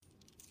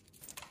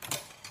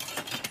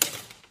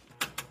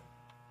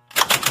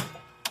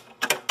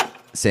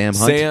Sam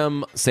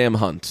Hunt. Sam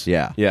Hunt.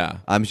 Yeah. Yeah.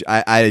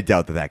 I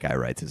doubt that guy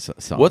writes his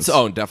songs.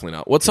 Definitely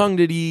not. What song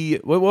did he?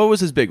 What was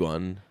his big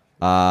one?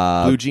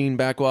 Blue Jean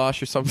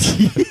Backwash or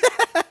something.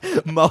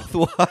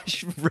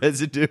 Mouthwash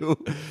residue.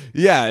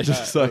 Yeah, it's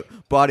just like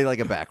Body Like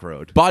a Back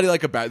Road. Body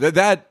Like a Back.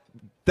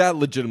 That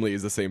legitimately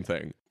is the same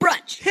thing.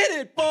 Brunch. Hit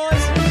it,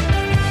 boys.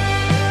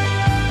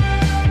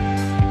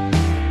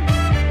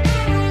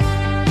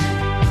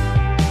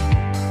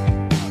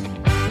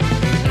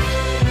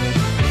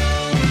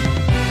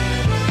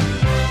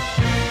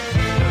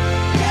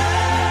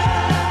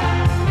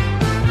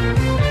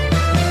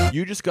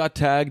 You just got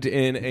tagged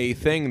in a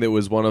thing that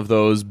was one of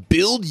those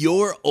build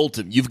your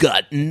ultimate. You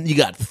got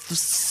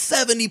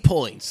 70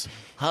 points.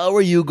 How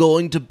are you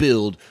going to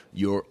build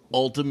your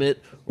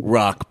ultimate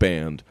rock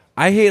band?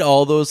 I hate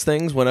all those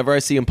things. Whenever I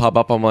see them pop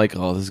up, I'm like,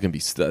 oh, this is gonna be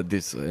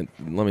this. Let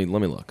me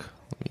look.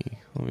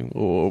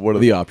 What are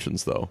the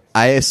options though?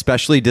 I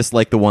especially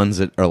dislike the ones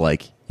that are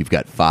like you've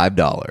got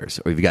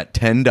 $5 or you've got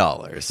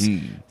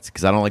 $10. It's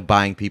because I don't like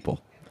buying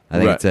people. I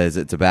think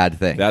it's a bad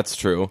thing. That's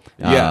true.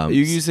 Yeah,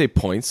 you say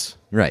points.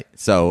 Right.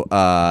 So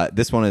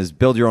this one is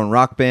build your own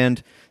rock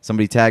band.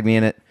 Somebody tag me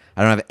in it.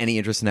 I don't have any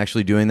interest in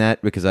actually doing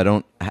that because I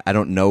don't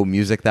know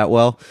music that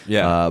well.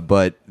 Yeah.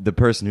 But the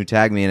person who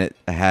tagged me in it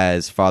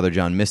has Father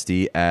John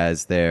Misty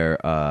as their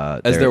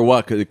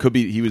what? It could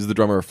be he was the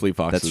drummer of Fleet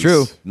Foxes. That's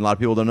true. A lot of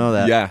people don't know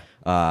that. Yeah.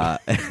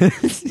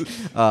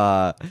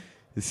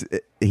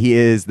 He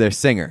is their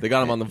singer. They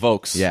got him on the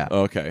Vokes. Yeah.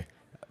 Okay.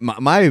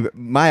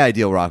 My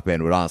ideal rock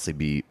band would honestly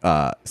be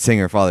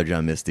singer Father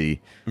John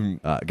Misty,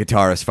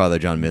 guitarist Father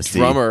John Misty,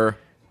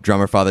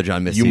 drummer Father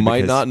John Misty. You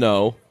might not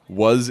know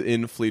was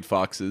in Fleet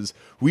Foxes.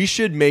 We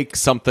should make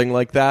something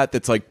like that.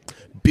 That's like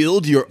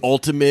build your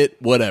ultimate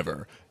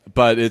whatever,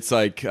 but it's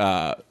like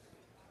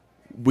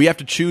we have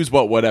to choose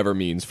what whatever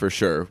means for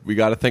sure. We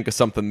got to think of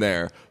something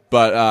there,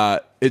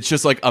 but it's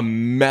just like a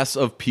mess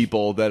of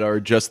people that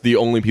are just the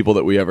only people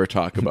that we ever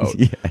talk about.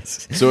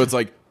 Yes. So it's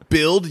like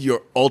build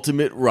your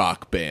ultimate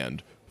rock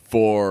band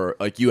for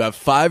like you have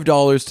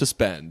 $5 to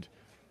spend.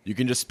 You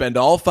can just spend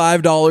all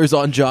 $5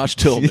 on Josh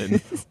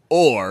Tillman,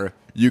 or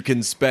you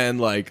can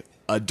spend like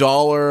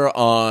 $1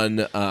 on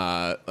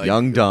like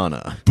Young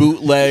Donna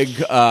bootleg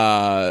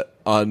on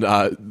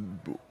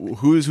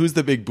who's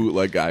the big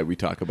bootleg guy we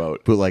talk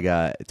about? Bootleg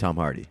Tom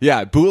Hardy.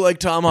 Yeah, bootleg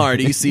Tom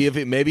Hardy. See if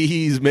maybe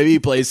he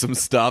plays some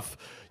stuff.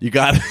 You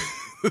got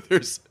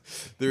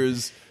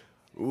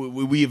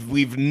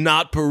we've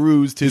not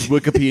perused his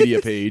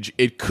Wikipedia page.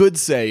 It could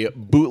say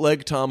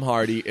bootleg Tom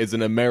Hardy is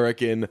an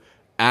American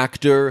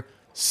actor,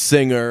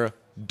 singer,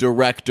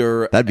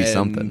 director. That'd be and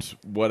something.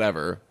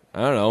 Whatever.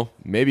 I don't know.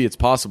 Maybe it's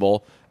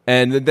possible.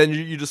 And then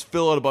you just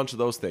fill out a bunch of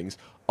those things.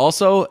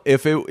 Also,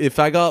 if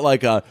I got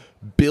like a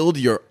build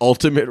your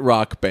ultimate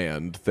rock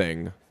band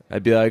thing,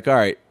 I'd be like, all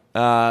right,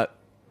 how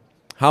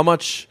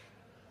much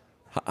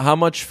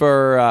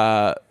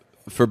for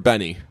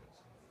Benny?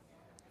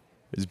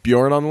 Is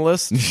Bjorn on the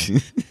list?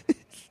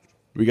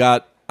 We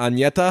got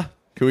Agneta.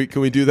 Can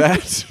we do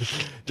that?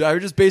 I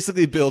would just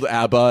basically build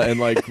ABBA and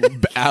like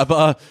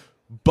ABBA,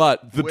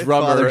 but the With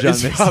drummer is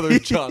Misty. Father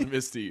John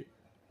Misty.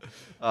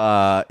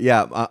 I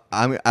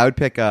would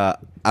pick. I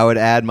would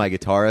add my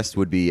guitarist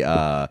would be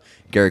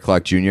Gary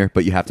Clark Jr.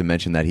 But you have to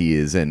mention that he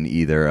is in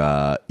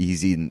either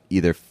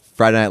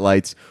Friday Night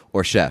Lights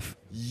or Chef.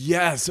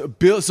 Yes,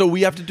 so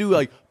we have to do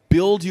like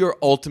build your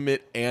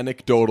ultimate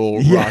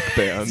anecdotal rock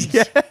band.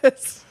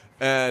 Yes,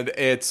 and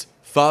it's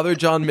Father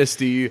John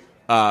Misty.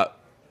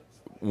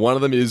 One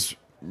of them is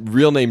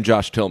real name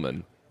Josh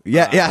Tillman.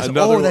 Yeah.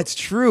 Another That's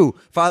true.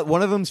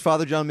 One of them's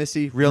Father John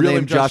Misty. Real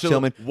name Josh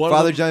Tillman.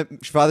 Father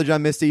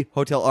John Misty.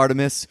 Hotel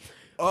Artemis.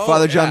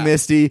 Father John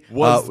Misty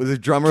was the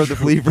drummer of the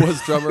Fleet.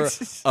 Was drummer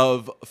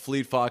of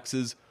Fleet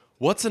Foxes.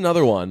 What's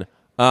another one?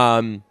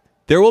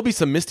 There will be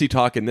some Misty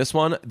talk in this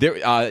one.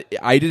 I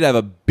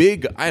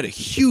had a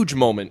huge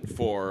moment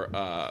for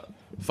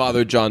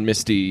Father John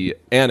Misty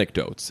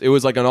anecdotes. It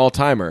was like an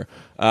all-timer.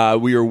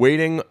 We were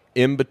waiting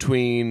in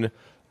between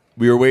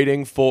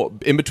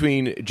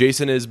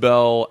Jason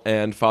Isbell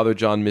and Father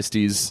John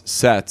Misty's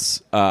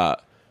sets.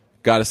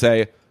 Gotta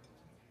say,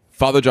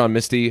 Father John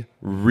Misty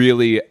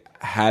really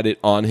had it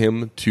on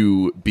him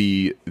to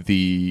be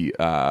the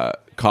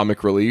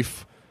comic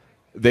relief.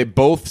 They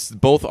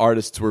both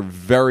artists were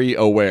very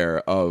aware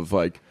of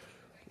like,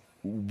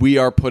 we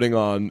are putting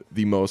on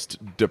the most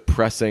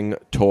depressing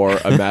tour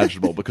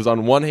imaginable. Because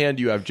on one hand,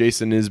 you have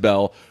Jason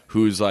Isbell,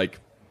 who's like,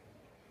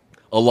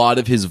 a lot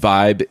of his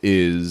vibe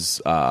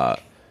is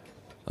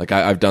like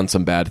I've done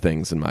some bad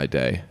things in my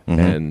day,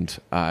 and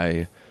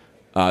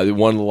one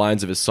of the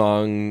lines of his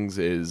songs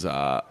is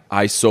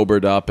I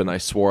sobered up and I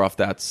swore off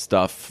that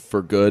stuff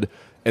for good.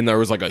 And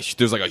there's like a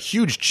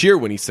huge cheer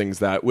when he sings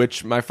that,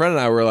 which my friend and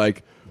I were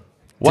like,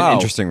 wow, an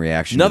interesting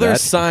reaction. Another to that.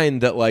 sign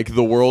that like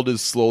the world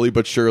is slowly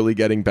but surely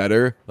getting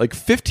better. Like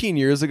 15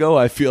 years ago,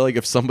 I feel like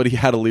if somebody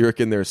had a lyric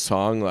in their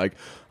song like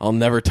 "I'll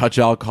never touch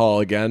alcohol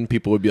again,"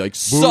 people would be like,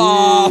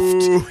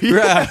 "Soft,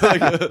 yeah,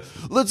 like,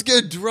 let's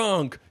get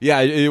drunk."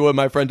 Yeah, what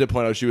my friend did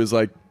point out, she was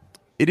like,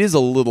 "It is a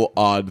little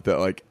odd that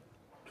like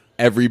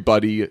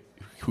everybody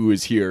who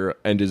is here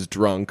and is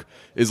drunk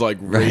is like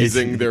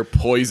raising their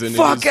poison in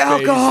Fuck his face.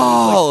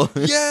 alcohol!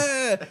 Like,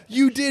 yeah,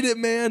 you did it,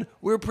 man.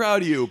 We're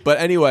proud of you. But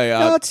anyway,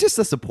 No, it's just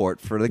the support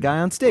for the guy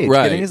on stage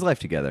Right. getting his life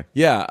together.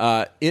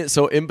 yeah.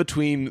 So in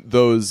between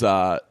those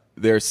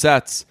their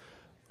sets,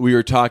 we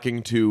were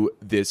talking to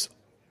this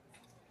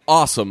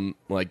awesome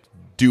like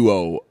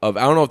duo of,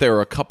 I don't know if they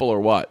were a couple or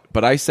what,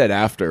 but I said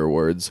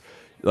afterwards,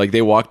 like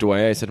they walked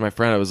away, I said to my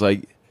friend, I was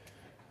like,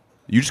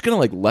 you just gonna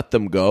like let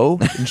them go?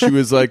 And she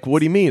was like, what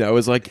do you mean? I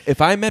was like,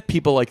 if I met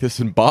people like this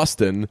in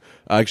Boston,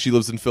 she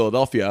lives in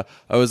Philadelphia,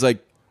 I was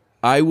like,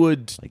 I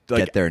would like,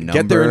 get their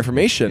get their number.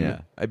 information. Yeah.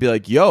 I'd be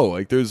like, yo,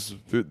 like there's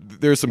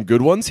some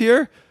good ones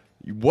here.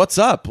 What's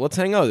up? Let's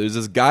hang out. There's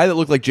this guy that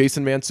looked like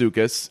Jason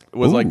Mantzoukas,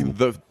 was like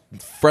the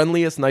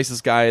friendliest,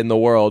 nicest guy in the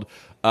world.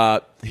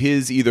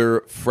 His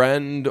either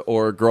friend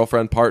or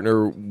girlfriend,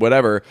 partner,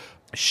 whatever,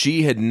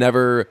 she didn't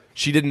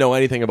know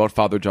anything about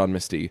Father John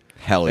Misty.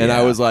 Hell And yeah.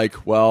 I was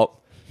like, well,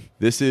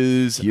 this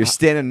is You're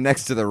standing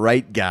next to the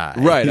right guy.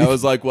 right. I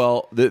was like,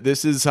 well,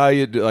 this is how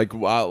you do, like.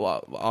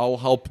 I'll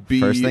help be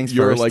First things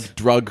your first. like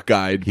drug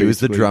guide. He was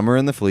the basically. drummer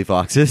in the Flea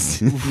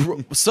Foxes.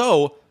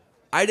 So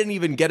I didn't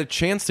even get a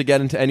chance to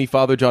get into any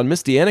Father John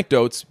Misty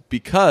anecdotes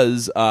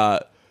because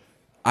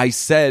I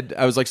said,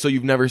 I was like, so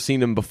you've never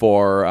seen him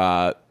before.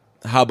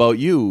 How about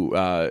you?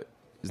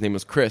 His name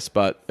was Chris,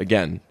 but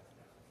again,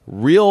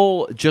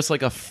 real, just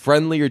like a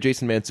friendlier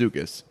Jason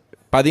Mantzoukas.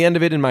 By the end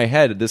of it, in my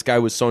head, this guy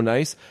was so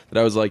nice that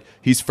I was like,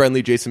 he's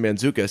friendly Jason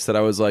Mantzoukas, that I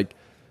was like,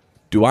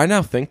 do I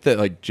now think that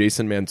like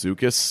Jason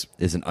Mantzoukas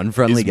Is an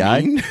unfriendly is guy.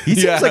 mean? He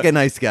seems Yeah. like a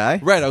nice guy.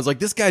 Right, I was like,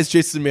 this guy's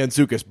Jason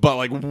Mantzoukas, but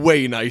like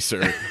way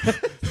nicer.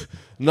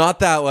 Not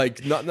that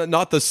like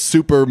not the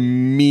super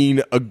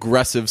mean,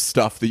 aggressive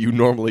stuff that you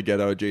normally get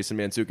out of Jason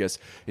Mantzoukas.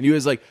 And he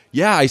was like,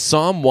 yeah, I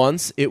saw him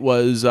once. It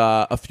was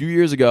a few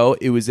years ago.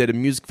 It was at a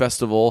music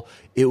festival.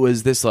 It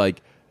was this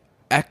like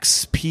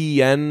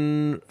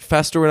XPN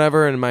fest or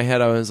whatever. And in my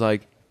head, I was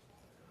like,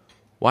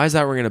 why is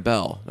that ringing a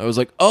bell? I was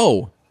like,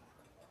 oh.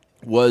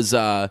 Was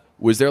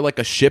there like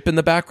a ship in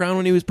the background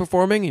when he was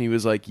performing? And he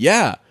was like,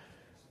 yeah.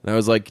 And I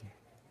was like,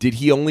 did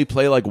he only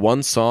play like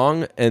one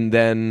song and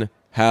then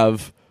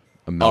have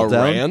a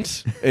meltdown?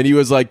 rant? And he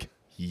was like,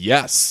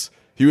 yes.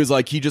 He was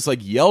like, he just like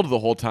yelled the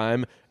whole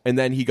time and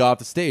then he got off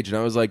the stage. And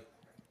I was like,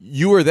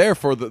 you were there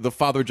for the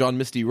Father John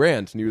Misty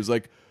rant. And he was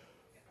like,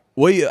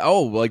 wait,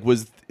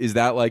 is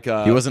that like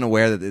a... He wasn't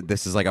aware that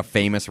this is like a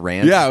famous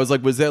rant. Yeah, I was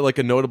like, was that like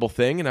a notable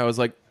thing? And I was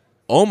like,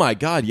 oh my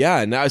God, yeah.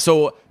 And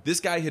so this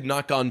guy had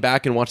not gone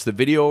back and watched the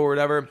video or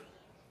whatever.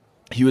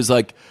 He was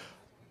like,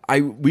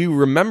 we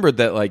remembered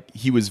that like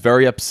he was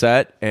very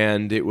upset,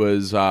 and it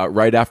was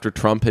right after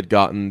Trump had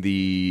gotten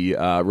the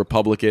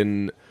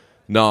Republican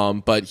nom,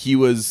 but it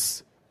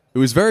was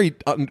very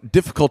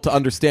difficult to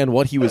understand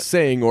what he was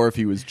saying or if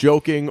he was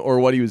joking or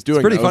what he was doing.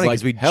 It's pretty I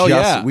was funny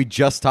because like, we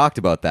just talked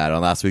about that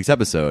on last week's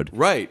episode.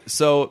 right.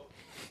 So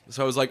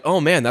I was like,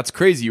 oh man, that's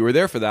crazy. You were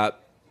there for that.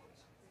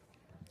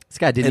 This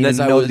guy didn't And even as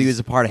I know was- that he was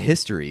a part of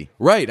history.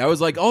 Right. I was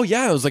like, oh,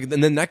 yeah. I was like,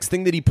 and the next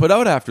thing that he put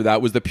out after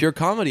that was the Pure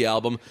Comedy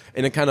album,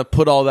 and it kind of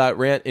put all that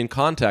rant in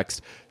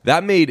context.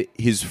 That made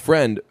his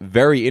friend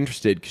very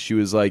interested because she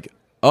was like,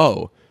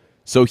 oh,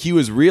 so he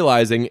was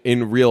realizing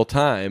in real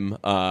time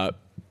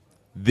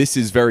this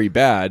is very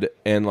bad,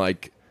 and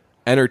like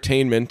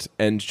entertainment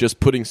and just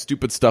putting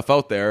stupid stuff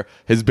out there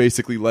has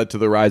basically led to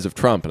the rise of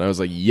Trump. And I was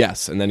like,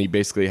 yes. And then he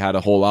basically had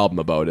a whole album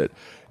about it.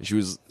 And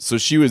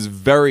she was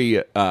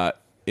very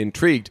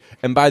intrigued.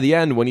 And by the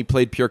end, when he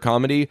played Pure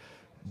Comedy,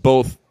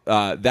 both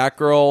that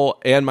girl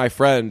and my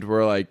friend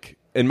were like,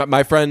 and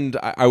my friend,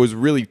 I was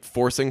really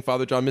forcing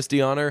Father John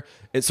Misty on her,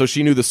 and so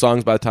she knew the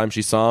songs by the time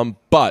she saw him.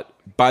 But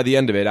by the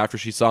end of it, after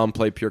she saw him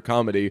play Pure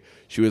Comedy,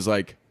 she was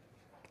like,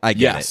 I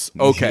get yes,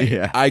 it. okay,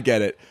 Yeah. I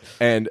get it.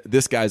 And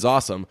this guy's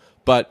awesome.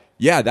 But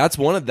yeah, that's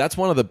one of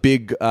the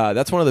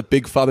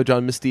big Father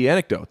John Misty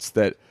anecdotes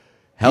that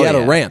Hell he had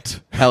yeah. a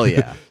rant. Hell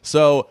yeah.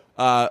 So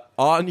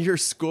on your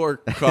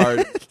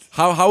scorecard,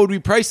 how would we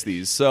price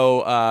these?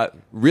 So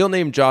real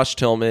name Josh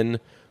Tillman.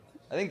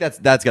 I think that's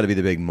got to be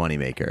the big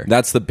moneymaker.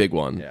 That's the big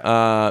one. You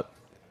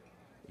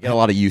get a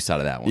lot of use out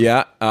of that one.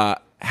 Yeah.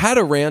 Had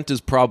a rant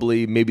is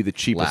probably maybe the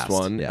cheapest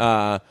Last, one.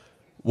 yeah.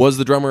 Was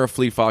the drummer of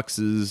Fleet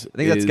Foxes. I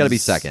think that's got to be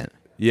second.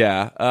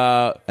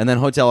 Yeah. And then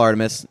Hotel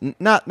Artemis,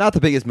 not the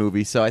biggest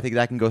movie, so I think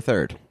that can go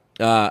third.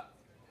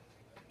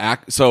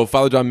 So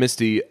Father John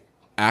Misty,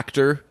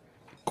 actor, ?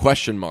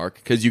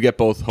 Because you get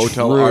both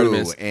Hotel True,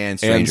 Artemis and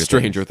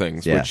Stranger Things.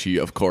 Things, Yeah. which he,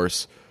 of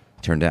course,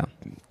 Turned down.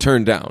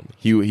 turned down.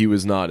 He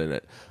was not in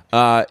it.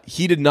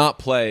 He did not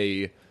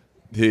play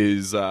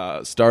his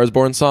Star Is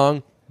Born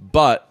song,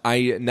 but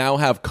I now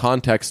have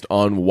context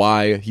on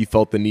why he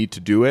felt the need to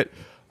do it.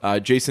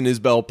 Jason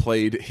Isbell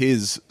played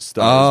his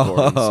Star Is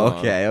Born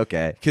song.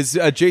 okay. Because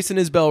Jason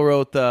Isbell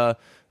wrote the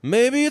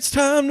 "Maybe it's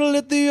time to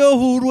let the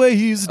old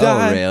ways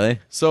die." Oh, really?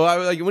 So I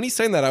was like, when he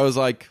sang that, I was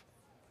like,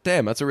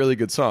 damn, that's a really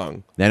good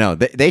song. I know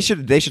they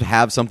should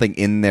have something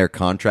in their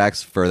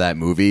contracts for that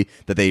movie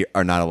that they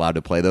are not allowed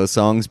to play those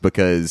songs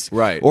because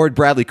Right. Or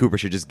Bradley Cooper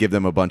should just give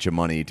them a bunch of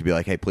money to be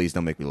like, hey, please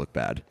don't make me look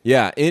bad.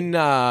 Yeah,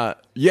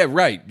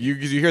 right. You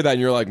hear that and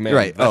you're like, man,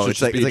 Right? that Oh, should it's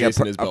just like, be it's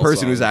like Jason a Isbell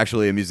person song. who's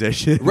actually a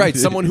musician, Right,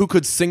 someone who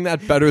could sing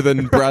that better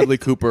than Bradley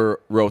Cooper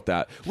wrote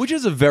that, which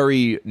is a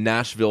very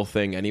Nashville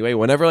thing anyway.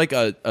 Whenever like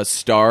a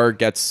star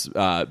gets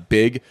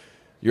big,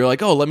 you're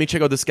like, oh, let me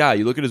check out this guy.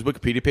 You look at his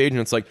Wikipedia page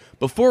and it's like,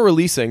 before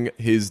releasing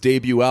his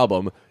debut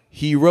album,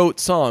 he wrote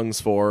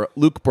songs for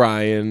Luke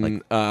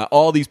Bryan,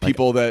 all these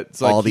people that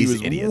like, all he these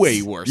was idiots.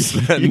 way worse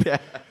than. Yeah.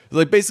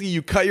 Like basically,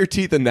 you cut your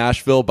teeth in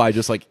Nashville by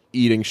just like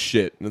eating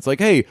shit, and it's like,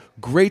 hey,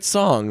 great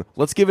song.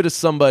 Let's give it to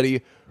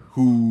somebody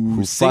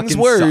who sings fucking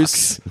worse,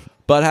 sucks.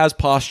 but has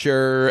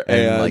posture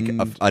and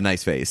like a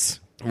nice face.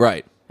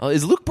 right.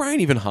 Is Luke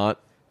Bryan even hot?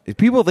 If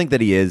people think that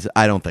he is,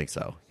 I don't think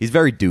so. He's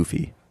very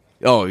doofy.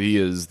 Oh, he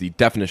is the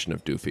definition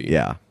of doofy.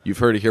 Yeah. You've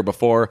heard it here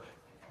before.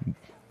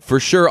 For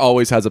sure,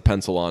 always has a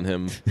pencil on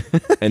him,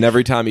 and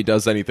every time he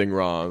does anything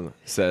wrong,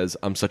 says,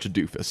 "I'm such a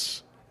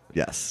doofus."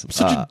 Yes,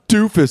 Such a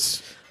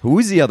doofus. Who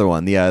was the other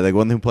one? The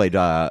one who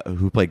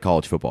played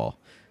college football.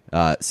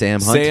 Sam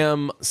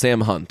Hunt.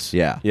 Sam Hunt.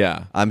 Yeah,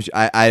 Yeah.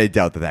 I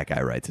doubt that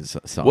guy writes his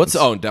songs. What's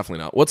oh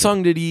definitely not. What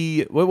song did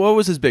he? What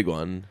was his big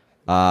one?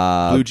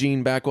 Blue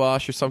Jean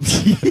Backwash or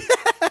something.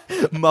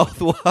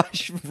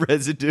 mouthwash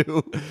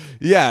residue?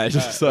 Yeah, it's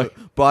just like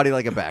Body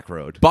like a back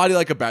road. body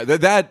like a back.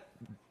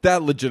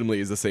 That legitimately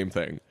is the same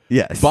thing.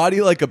 Yes.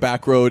 Body like a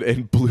back road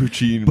and blue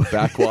jean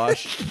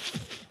backwash.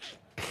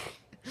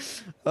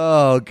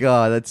 Oh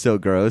god, that's so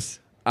gross.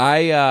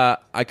 I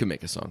could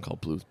make a song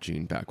called Blue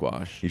Jean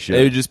Backwash. You should.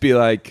 It would just be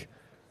like,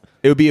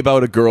 it would be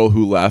about a girl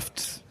who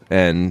left,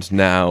 and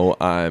now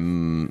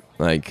I'm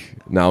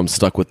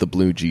stuck with the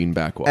blue jean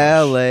backwash.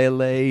 L.A.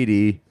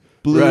 lady,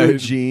 blue Right.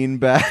 jean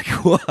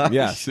backwash.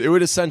 Yes, it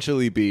would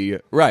essentially be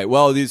right.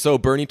 Well, so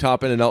Bernie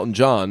Taupin and Elton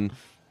John,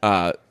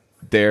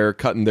 they're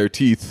cutting their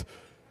teeth,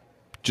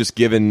 just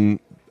giving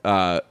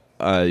a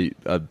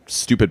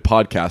stupid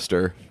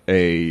podcaster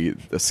a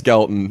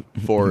skeleton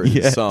for his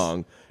Yes.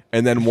 song,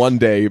 and then one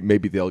day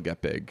maybe they'll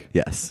get big.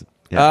 Yes.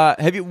 Yeah.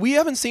 We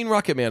haven't seen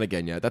Rocket Man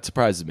again yet. That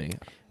surprises me.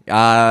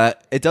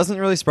 It doesn't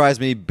really surprise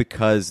me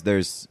because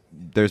there's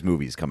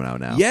movies coming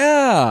out now.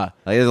 Yeah,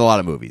 Like, there's a lot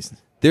of movies.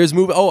 there's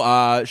movie.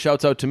 Oh,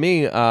 shouts out to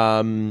me.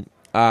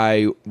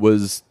 I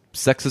was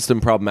sexist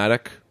and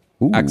problematic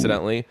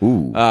accidentally.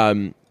 Ooh.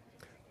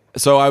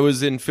 So I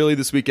was in Philly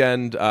this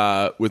weekend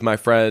with my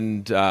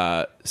friend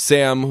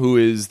Sam, who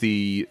is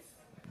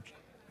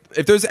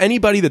if there's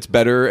anybody that's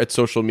better at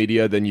social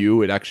media than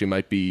you, it actually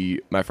might be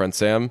my friend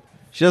Sam.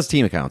 She does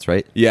team accounts,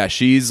 right? Yeah,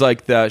 she's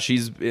like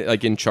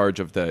in charge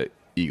of the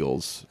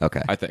Eagles.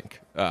 Okay. I think.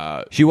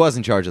 She was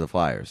in charge of the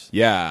Flyers.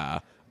 Yeah.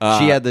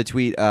 She had the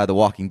tweet, the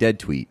Walking Dead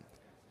tweet.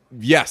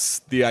 Yes,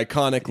 the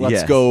iconic "Let's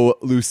Yes. go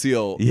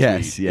Lucille."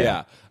 Yes, tweet.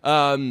 yeah.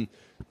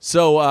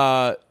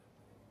 So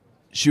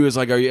she was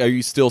like, "Are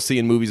you still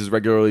seeing movies as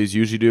regularly as you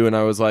usually do?" And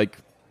I was like,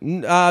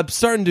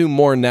 "Starting to do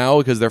more now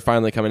because they're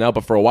finally coming out."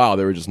 But for a while,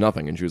 they were just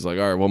nothing. And she was like,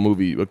 "All right,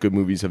 what good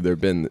movies have there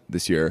been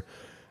this year?"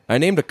 I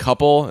named a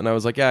couple, and I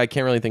was like, "Yeah, I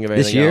can't really think of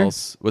anything year?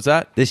 else." What's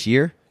that? This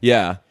year?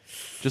 Yeah,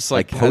 just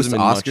like hasn't been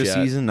post-Oscar much yet.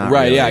 season? Not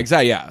right? really. Yeah,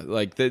 exactly. Yeah,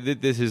 like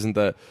this isn't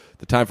the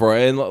time for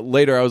it. And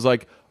later, I was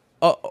like,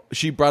 "Oh,"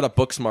 she brought up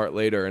Booksmart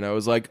later, and I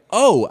was like,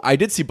 "Oh, I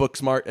did see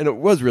Booksmart, and it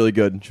was really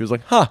good." And she was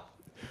like, "Huh."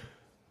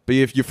 But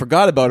if you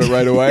forgot about it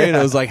right away, and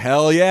I was like,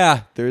 "Hell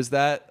yeah!" There's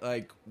that,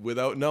 like,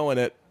 without knowing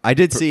it. I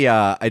did see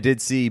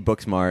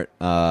Booksmart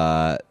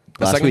last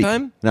second week.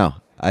 time? No,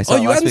 I saw Oh,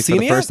 it you last hadn't week seen for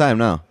the it yet? first time.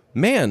 No,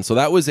 Man, so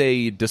that was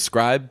a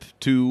describe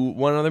to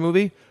one other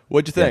movie.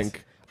 What'd you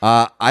think?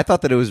 I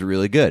thought that it was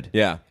really good.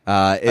 Yeah,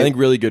 I I think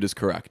really good is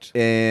correct.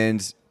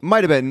 and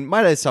might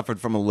have suffered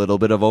from a little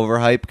bit of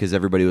overhype because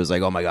everybody was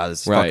like, "Oh my god,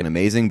 this is Right. fucking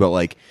amazing!" But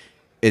like,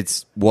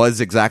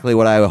 was exactly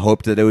what I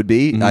hoped that it would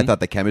be. Mm-hmm. I thought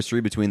the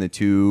chemistry between the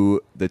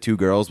two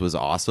girls was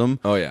awesome.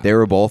 Oh, yeah. they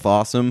were both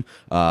awesome.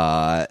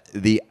 A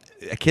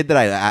kid that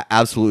I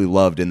absolutely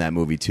loved in that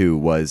movie too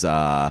was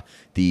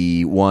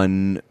the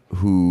one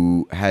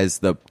who has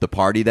the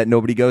party that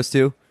nobody goes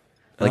to,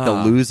 like the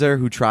loser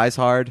who tries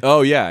hard.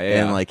 Oh yeah,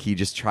 yeah, And like he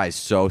just tries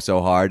so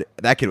hard.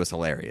 That kid was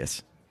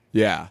hilarious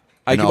yeah.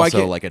 and I also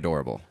get- like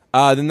adorable.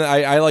 Then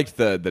I liked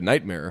the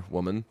nightmare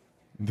woman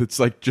that's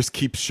like just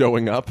keeps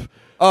showing up.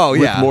 Oh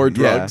with yeah, more yeah.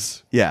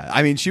 drugs. Yeah.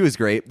 I mean, she was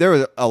great. There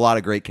were a lot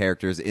of great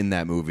characters in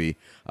that movie.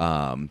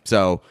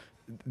 So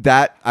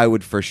that I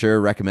would for sure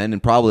recommend,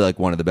 and probably like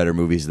one of the better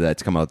movies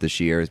that's come out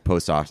this year is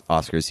post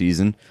Oscar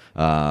season.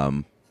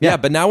 Yeah,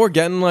 but now we're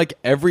getting like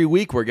every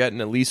week we're getting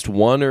at least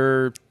one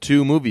or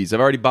two movies. I've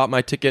already bought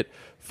my ticket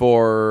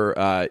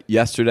for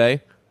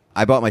yesterday.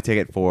 I bought my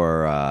ticket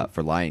for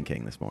Lion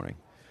King this morning.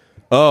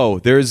 Oh,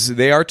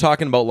 they are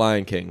talking about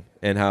Lion King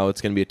and how it's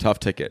going to be a tough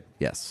ticket.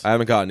 Yes. I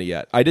haven't gotten it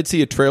yet. I did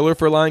see a trailer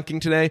for Lion King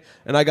today,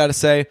 and I got to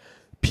say,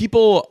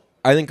 people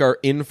I think are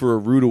in for a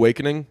rude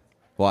awakening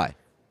Why?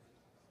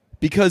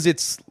 because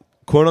it's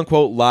quote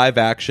unquote live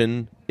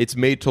action. It's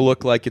made to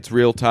look like it's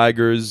real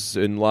tigers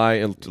and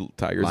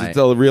tigers. Lion. It's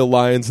all real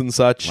lions and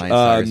such. Lions,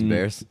 tigers, and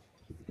bears.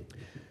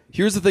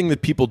 Here's the thing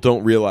that people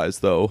don't realize,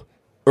 though,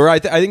 or I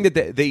think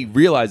that they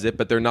realize it,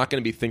 but they're not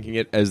going to be thinking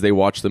it as they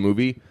watch the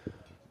movie.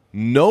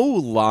 No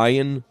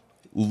lion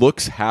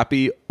looks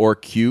happy or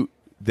cute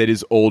that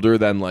is older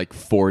than like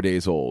 4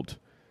 days old.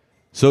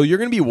 So you're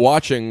going to be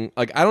watching,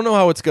 like, I don't know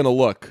how it's going to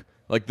look,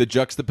 like the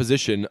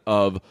juxtaposition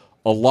of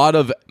a lot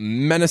of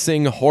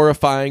menacing,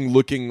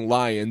 horrifying-looking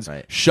lions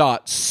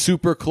shot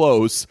super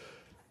close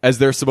as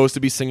they're supposed to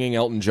be singing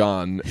Elton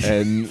John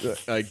and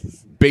like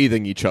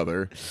bathing each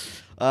other.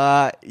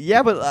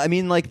 Yeah, but I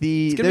mean, like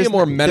it's gonna be a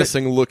more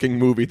menacing-looking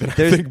movie than I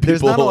think people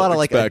There's not a lot of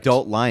like expect.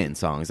 adult lion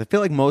songs. I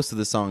feel like most of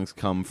the songs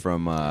come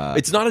from.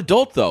 It's not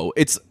adult though.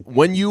 It's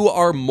when you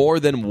are more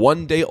than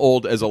 1 day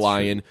old as a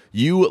lion,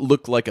 you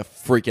look like a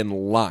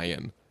freaking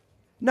lion.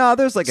 No,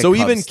 there's like So a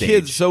cub even stage.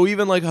 kids, so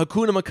even like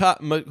Hakuna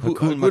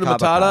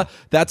Matata,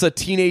 that's a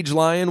teenage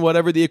lion,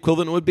 whatever the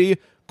equivalent would be.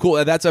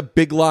 Cool, that's a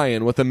big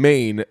lion with a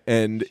mane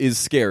and is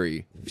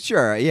scary.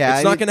 Sure, yeah,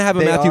 It's not going to have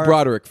a Matthew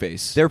Broderick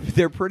face. They're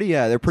pretty It's pretty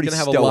going to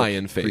have a stoic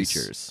lion face.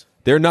 creatures.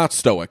 They're not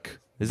stoic.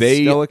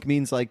 Stoic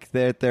means like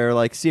they're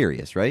like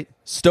serious, right?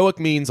 Stoic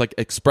means like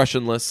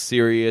expressionless,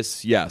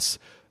 serious. Yes,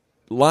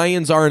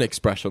 lions aren't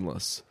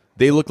expressionless.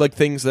 They look like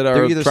things that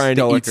They're are either trying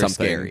to stoic eat or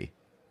something. scary.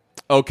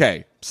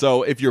 Okay,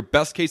 so if your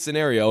best case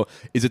scenario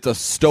is it's a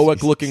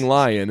stoic looking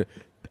lion,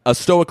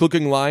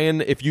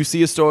 if you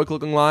see a stoic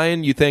looking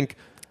lion, you think,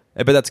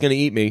 I bet that's going to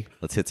eat me.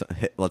 Let's hit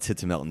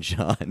some Elton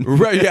John.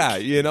 Right, yeah.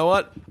 You know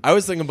what? I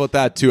was thinking about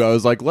that too. I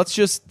was like, let's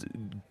just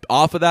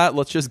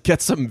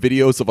get some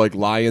videos of like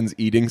lions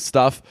eating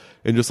stuff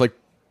and just like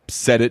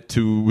set it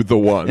to the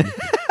one.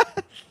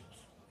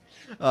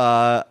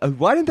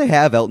 Why didn't they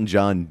have Elton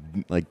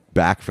John like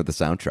back for the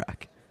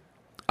soundtrack?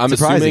 I'm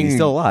Surprising, assuming he's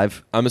still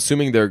alive. I'm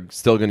assuming they're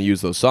still going to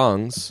use those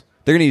songs.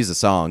 They're going to use the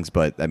songs,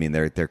 but I mean,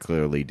 they're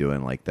clearly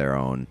doing like their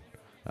own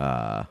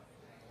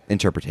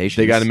interpretations.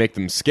 They got to make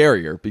them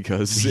scarier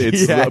because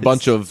it's Yes. a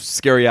bunch of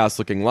scary ass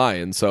looking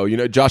lions. So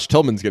Josh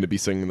Tillman's going to be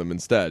singing them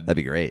instead. That'd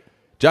be great.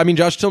 I mean,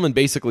 Josh Tillman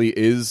basically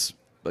is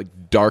like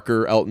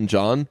darker Elton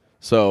John.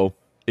 So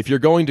if you're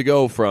going to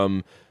go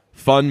from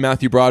fun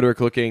Matthew Broderick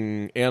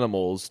looking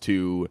animals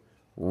to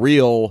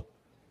real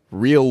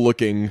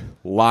looking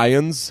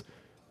lions,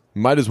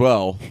 might as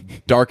well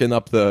darken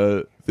up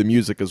the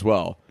music as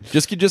well.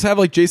 Just have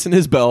like Jason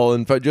Isbell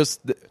and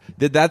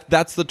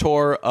that's the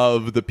tour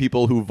of the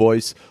people who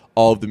voice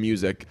all of the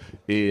music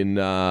in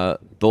The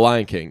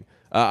Lion King.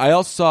 I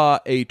also saw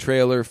a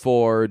trailer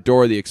for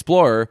Dora the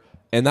Explorer,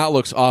 and that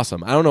looks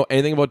awesome. I don't know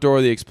anything about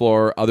Dora the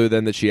Explorer other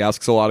than that she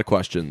asks a lot of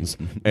questions.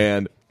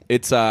 And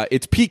it's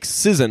peak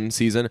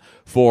season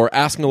for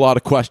asking a lot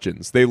of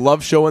questions. They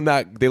love showing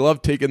that. They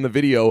love taking the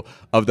video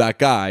of that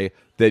guy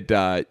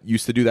that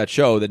used to do that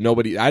show that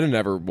I didn't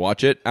ever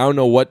watch it. I don't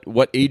know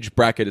what age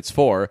bracket it's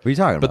for. What are you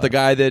talking But about? the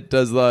guy that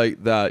does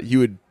he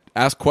would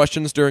ask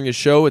questions during his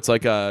show. It's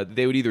like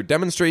they would either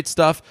demonstrate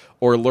stuff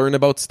or learn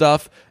about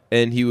stuff,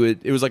 and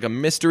it was like a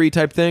mystery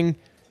type thing.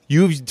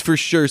 You've for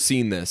sure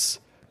seen this.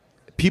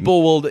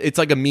 People will. It's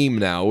like a meme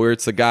now where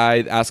it's the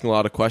guy asking a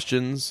lot of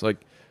questions. Like,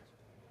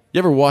 you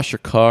ever wash your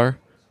car,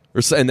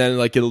 and then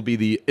like it'll be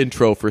the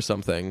intro for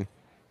something.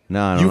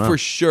 No, I don't You know. for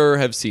sure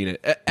have seen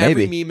it.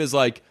 Every Maybe. meme is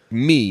like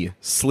me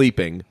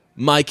sleeping,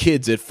 my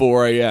kids at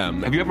 4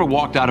 a.m. Have you ever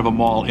walked out of a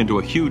mall into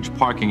a huge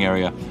parking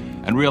area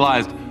and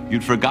realized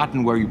you'd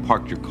forgotten where you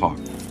parked your car?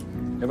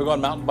 Ever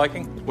gone mountain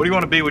biking? What do you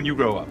want to be when you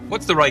grow up?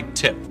 What's the right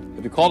tip?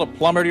 Have you called a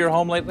plumber to your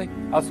home lately?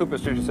 How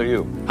superstitious are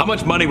you? How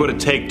much money would it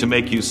take to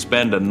make you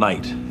spend a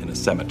night in a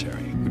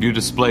cemetery? Would you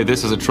display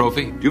this as a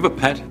trophy? Do you have a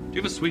pet? Do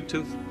you have a sweet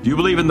tooth? Do you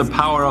believe in the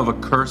power of a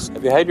curse?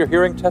 Have you had your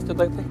hearing tested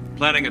lately?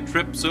 Planning a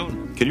trip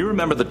soon? Can you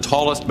remember the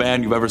tallest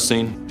man you've ever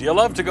seen? Do you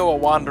love to go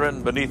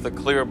a-wandering beneath a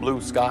clear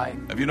blue sky?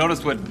 Have you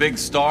noticed what big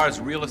stars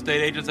real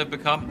estate agents have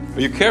become?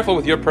 Are you careful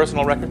with your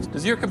personal records?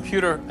 Does your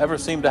computer ever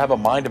seem to have a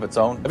mind of its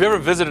own? Have you ever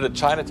visited a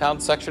Chinatown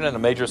section in a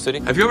major city?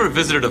 Have you ever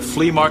visited a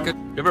flea market?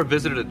 Have you ever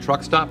visited a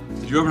truck stop?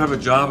 Did you ever have a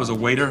job as a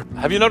waiter?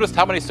 Have you noticed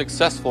how many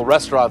successful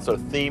restaurants are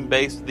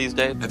theme-based these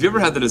days? Have you ever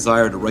had the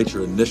desire to write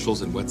your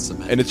initials in wet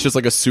cement? And it's just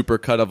like a super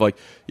cut of like,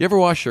 you ever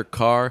wash your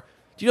car?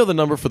 Do you know the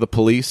number for the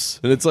police?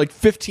 And it's like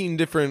 15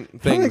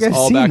 different things I've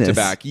all seen back to this.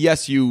 back.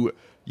 Yes, you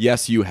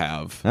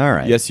have. All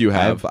right. Yes, you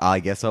have. I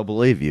guess I'll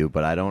believe you,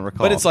 but I don't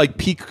recall. But it's like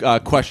peak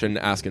question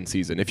asking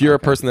season. If you're a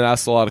person that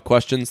asks a lot of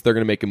questions, they're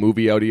going to make a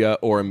movie out of you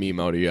or a meme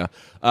out of you.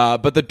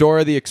 But the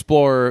Dora the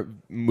Explorer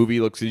movie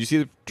looks... Did you see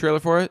the trailer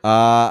for it?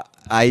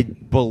 I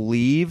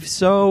believe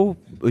so.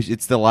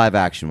 It's the live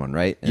action one,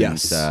 right? And,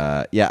 Yes.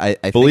 yeah, I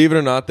think Believe it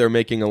or not, they're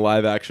making a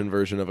live action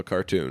version of a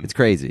cartoon. it's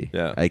crazy.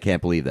 Yeah. I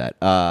can't believe that.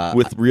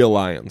 with real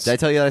lions. Did I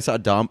tell you that I saw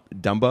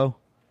Dumbo?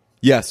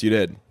 Yes, you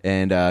did.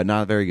 And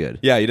not very good.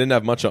 Yeah, you didn't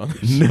have much on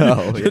it.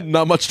 No, yeah.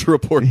 Not much to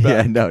report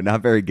Yeah, back. no,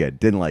 not very good.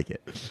 Didn't like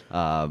it.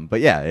 But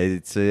yeah,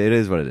 it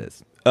is what it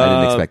is. I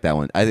didn't expect that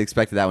one. I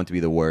expected that one to be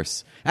the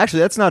worst.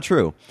 Actually, that's not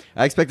true.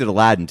 I expected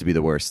Aladdin to be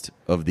the worst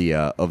of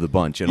the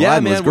bunch, and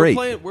Aladdin was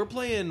great. We're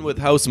playing with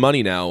house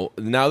money now.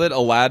 Now that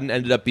Aladdin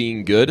ended up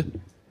being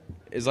good,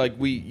 is like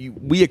we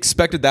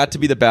expected that to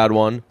be the bad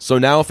one. So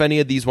now, if any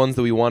of these ones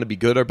that we want to be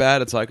good or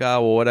bad, it's like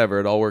well,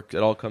 whatever. It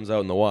all comes out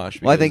in the wash.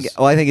 Well, I think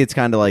it's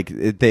kind of like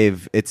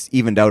it's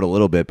evened out a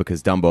little bit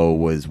because Dumbo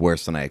was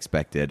worse than I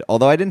expected.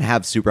 Although I didn't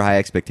have super high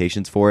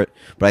expectations for it,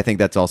 but I think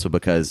that's also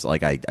because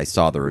like I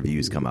saw the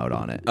reviews come out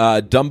on it.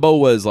 Dumbo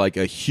was like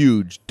a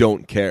huge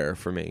don't care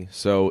for me.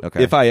 So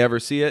if I ever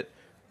see it,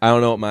 I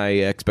don't know what my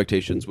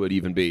expectations would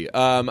even be.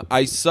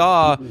 We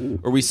saw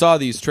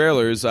these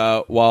trailers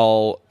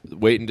while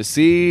waiting to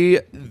see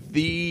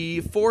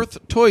the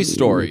fourth Toy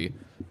Story.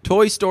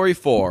 Toy Story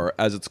 4,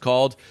 as it's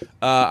called.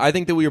 I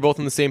think that we were both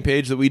on the same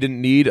page that we didn't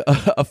need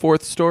a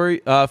fourth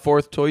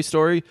Toy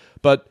Story,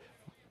 but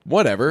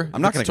whatever.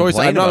 I'm not going to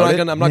complain about it.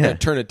 I'm not going to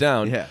turn it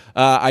down. Yeah.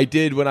 I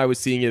did when I was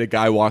seeing it. A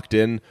guy walked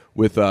in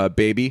with a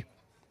baby,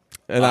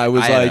 and I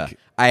was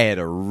I had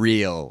a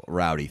real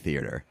rowdy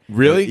theater.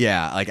 Really?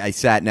 Yeah. Like I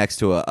sat next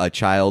to a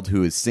child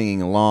who was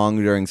singing along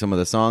during some of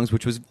the songs,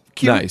 which was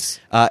cute. Nice.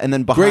 And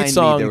then behind great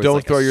song. me, there was Don't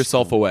like throw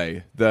yourself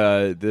away.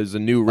 There's a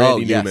new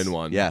Randy Newman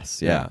one.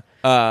 Yes. Yeah.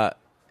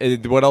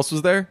 What else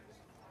was there?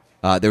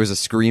 There was a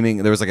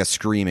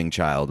screaming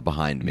child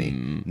behind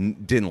me.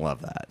 Didn't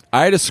love that.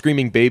 I had a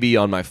screaming baby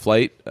on my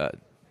flight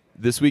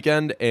this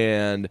weekend,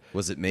 and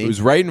was it me? It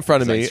was right in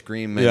front of me. I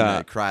scream and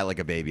I cry like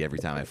a baby every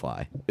time I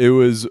fly. It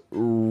was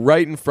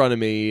right in front of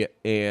me,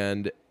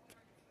 and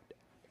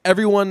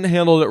everyone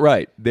handled it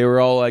right. They were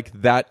all like,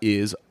 "That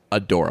is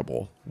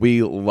adorable.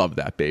 We love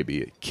that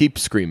baby. Keep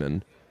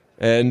screaming."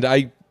 And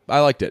I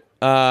liked it.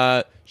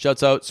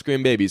 Shouts out,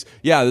 scream babies.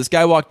 Yeah, this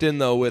guy walked in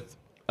though with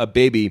a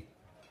baby,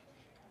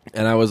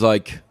 and I was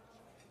like,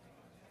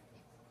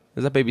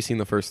 "Has that baby seen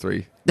the first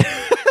three?"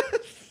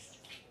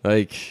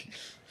 Like.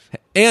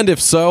 And if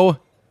so,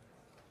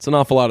 it's an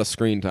awful lot of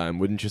screen time,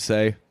 wouldn't you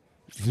say?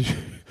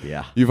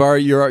 Yeah, you've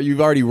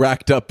already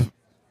racked up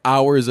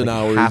hours and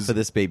hours. Half of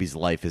this baby's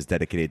life is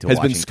dedicated to has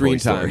watching been screen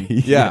Toy time. Story.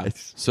 Yeah.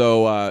 Yes.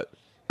 So I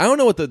don't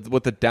know what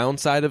the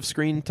downside of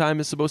screen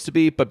time is supposed to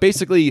be, but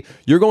basically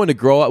you're going to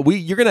grow up.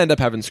 You're going to end up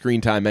having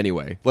screen time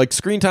anyway. Like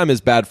screen time is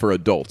bad for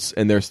adults,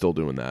 and they're still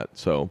doing that.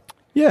 So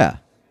yeah,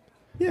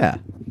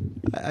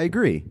 I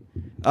agree.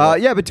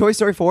 But Toy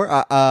Story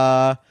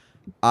 4.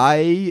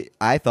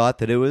 I thought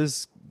that it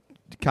was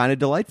kind of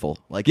delightful.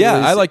 Like,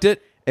 I liked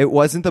it. It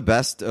wasn't the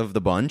best of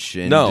the bunch,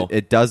 and no,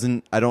 it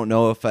doesn't. I don't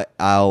know if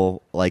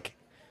I'll like.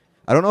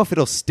 I don't know if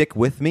it'll stick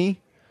with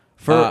me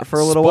for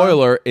a little while.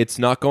 Spoiler: it's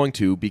not going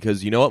to,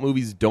 because you know what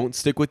movies don't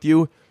stick with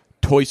you?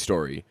 Toy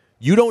Story.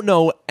 You don't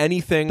know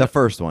anything. The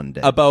first one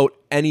did. About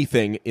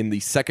anything in the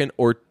second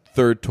or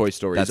third Toy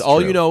Stories. That's all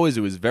true. you know is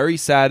it was very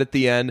sad at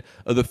the end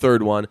of the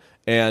third one,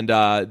 and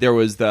there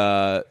was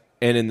and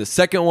in the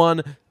second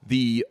one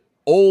the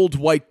old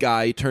white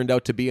guy turned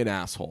out to be an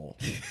asshole.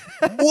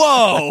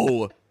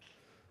 Whoa!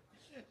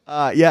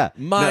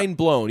 Mind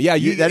blown. Yeah,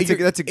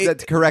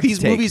 that's correct. These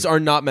take. movies are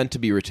not meant to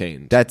be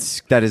retained.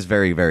 That is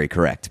very, very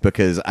correct,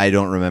 because I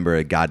don't remember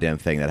a goddamn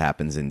thing that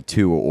happens in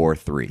 2 or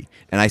 3,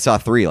 and I saw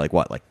 3 like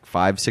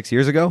 5-6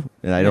 years ago,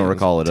 and I don't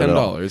recall it at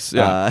all. $10.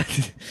 Yeah.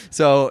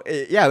 So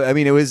I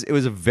mean, it was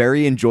a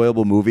very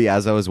enjoyable movie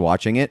as I was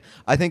watching it.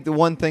 I think the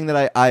one thing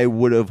that I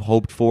would have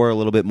hoped for a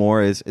little bit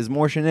more is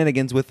more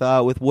shenanigans with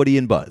Woody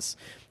and Buzz.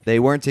 They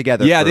weren't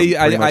together. Yeah,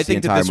 I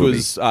think that this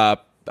was.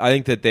 I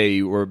think that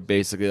they were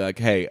basically like,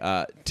 "Hey,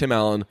 Tim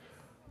Allen,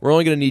 we're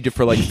only going to need you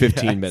for like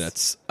 15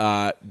 minutes.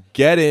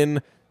 Get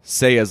in,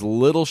 say as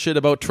little shit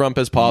about Trump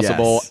as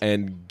possible,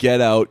 and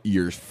get out.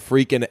 You're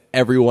freaking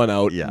everyone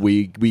out. Yeah.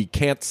 We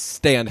can't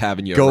stand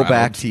having you. Go around.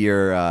 back to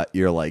your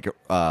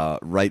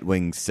right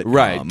wing sitcom.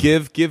 Right.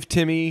 Give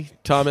Timmy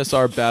Thomas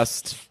our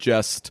best.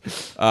 Just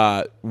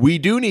we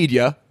do need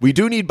you. We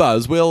do need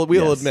Buzz. We'll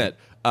Yes. admit.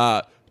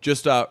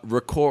 Just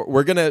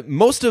record.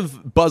 Most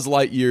of Buzz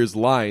Lightyear's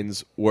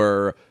lines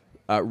were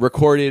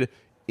recorded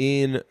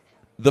in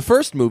the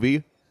first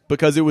movie,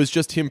 because it was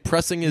just him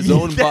pressing his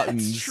own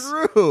buttons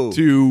true.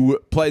 to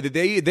play.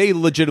 They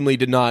legitimately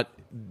did not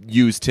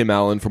use Tim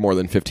Allen for more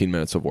than 15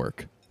 minutes of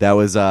work. That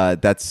was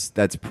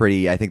that's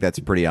pretty. I think that's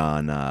pretty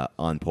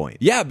on point.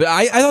 Yeah, but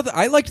I thought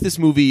I liked this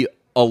movie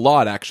a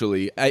lot.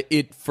 Actually,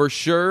 it for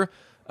sure.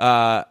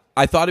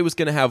 I thought it was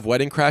going to have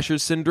Wedding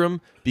Crashers syndrome,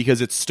 because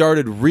it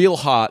started real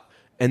hot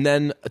and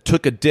then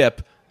took a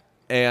dip,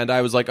 and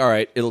I was like, all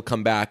right, it'll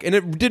come back, and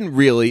it didn't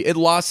really. It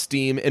lost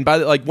steam, and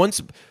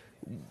once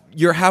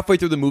you're halfway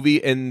through the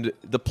movie and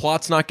the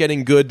plot's not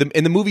getting good,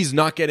 and the movie's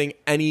not getting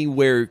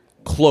anywhere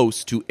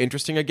close to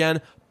interesting again.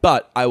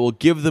 But I will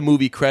give the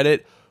movie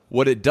credit.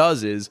 What it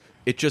does is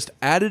it just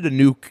added a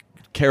new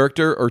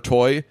character or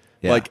toy,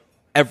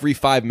 every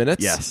 5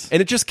 minutes. Yes.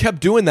 And it just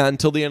kept doing that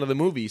until the end of the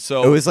movie.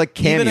 So It was like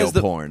even cameo as the-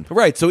 porn.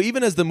 Right. So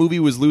even as the movie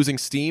was losing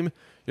steam,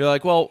 You're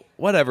like, well,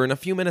 whatever. In a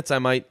few minutes, I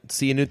might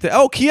see a new thing.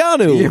 Oh,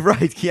 Keanu. Yeah, right.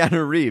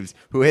 Keanu Reeves,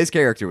 who his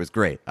character was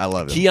great. I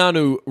love him.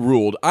 Keanu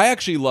ruled. I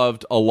actually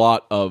loved a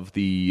lot of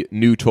the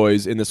new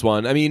toys in this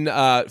one. I mean,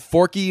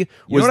 Forky You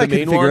was know what the I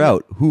main couldn't figure one.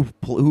 out?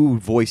 Who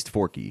voiced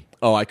Forky?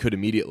 Oh, I could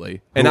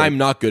immediately, and I'm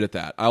not good at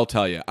that. I'll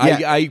tell you.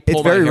 Yeah, I pull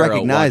it's very my hair out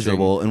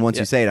recognizable, watching- and once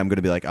Yeah. you say it, I'm going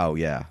to be like, oh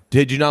yeah.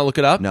 Did you not look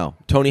it up? No.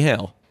 Tony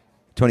Hale.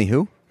 Tony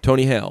who?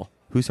 Tony Hale.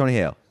 Who's Tony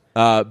Hale?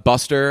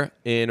 Buster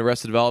in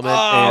Arrested Development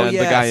Oh, and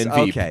the guy yes.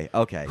 in Veep.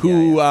 Okay.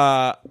 Who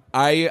Yeah.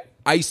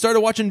 I started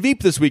watching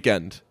Veep this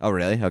weekend. Oh,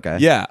 really? Okay.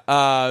 Yeah.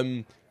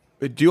 Do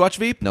you watch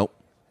Veep? Nope.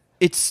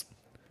 It's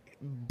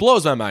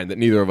blows my mind that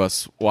neither of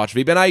us watch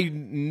Veep, and I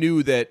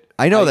knew that.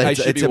 I know that I it's,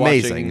 should it's be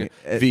amazing.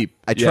 watching Veep.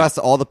 I Yeah. trust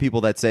all the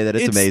people that say that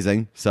it's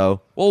amazing. So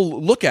Well,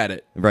 look at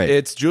it. Right.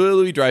 It's Julia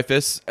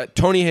Louis-Dreyfus.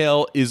 Tony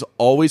Hale is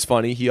always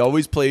funny. He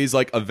always plays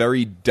like a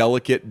very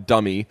delicate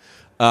dummy.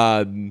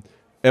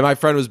 And my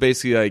friend was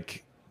basically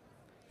like,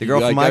 the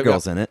girl from My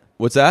Girl's in it.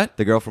 What's that?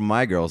 The girl from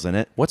My Girl's in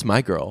it. What's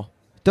My Girl?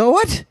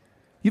 What?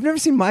 You've never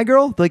seen My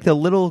Girl? Like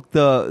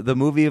the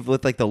movie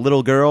with like the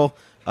little girl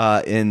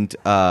and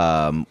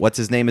what's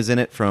his name is in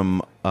it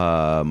from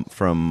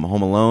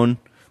Home Alone?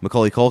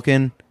 Macaulay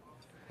Culkin.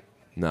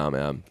 No,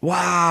 man.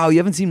 Wow, you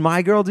haven't seen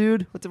My Girl,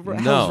 dude? What the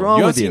hell's No, wrong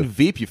you with haven't you? seen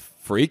Veep, you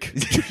freak.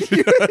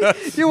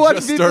 You watched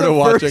Just Veep started the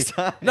watching. first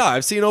time. No,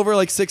 I've seen over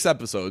like 6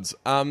 episodes.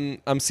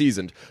 I'm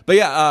seasoned. But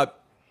yeah,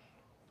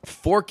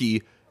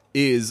 Forky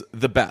is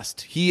the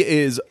best. He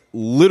is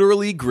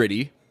literally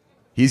gritty.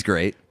 He's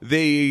great.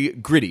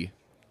 Gritty.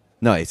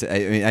 No, I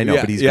know,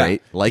 Yeah, but he's yeah.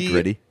 great. Like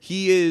Gritty.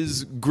 He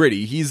is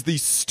gritty. He's the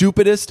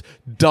stupidest,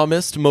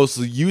 dumbest, most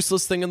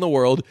useless thing in the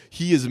world.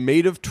 He is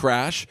made of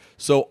trash.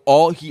 So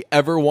all he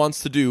ever wants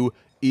to do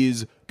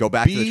is Go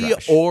back to the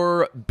trash.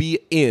 or be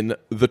in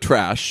the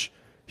trash.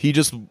 He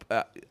just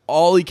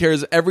all he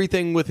cares.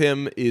 Everything with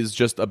him is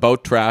just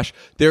about trash.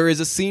 There is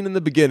a scene in the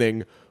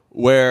beginning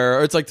where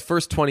or it's like the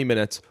first 20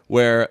 minutes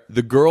where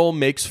the girl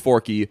makes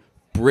Forky,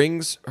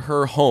 brings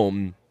her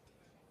home.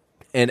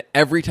 And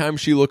every time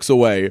she looks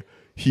away,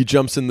 he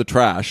jumps in the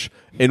trash.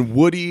 And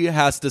Woody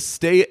has to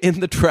stay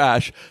in the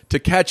trash to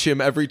catch him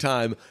every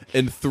time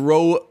and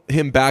throw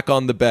him back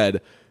on the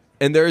bed.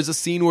 And there is a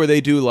scene where they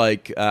do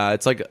like,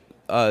 it's like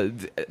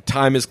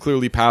time is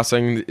clearly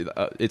passing.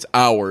 It's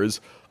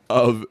hours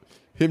of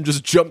him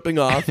just jumping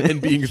off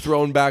and being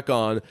thrown back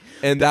on.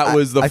 And that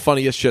was the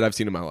funniest shit I've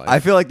seen in my life. I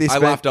feel like I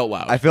laughed out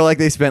loud. I feel like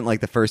they spent like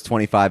the first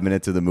 25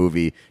 minutes of the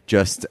movie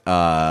just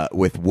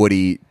with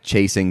Woody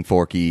chasing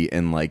Forky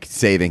and like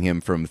saving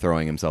him from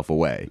throwing himself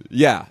away.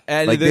 Yeah.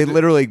 And Like they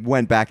literally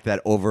went back to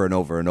that over and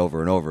over and over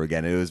and over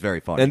again. It was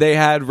very funny. And they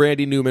had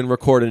Randy Newman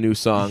record a new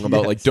song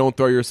about like don't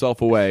throw yourself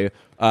away.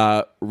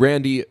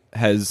 Randy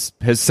has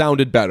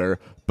sounded better,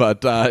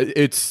 but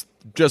it's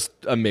just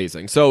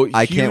amazing. So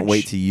I can't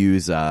wait to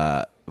use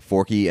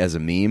Forky as a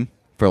meme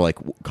for like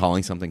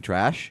calling something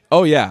trash.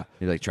 Oh yeah,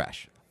 You're like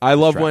trash. I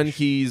love Trash. when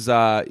he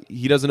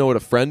doesn't know what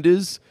a friend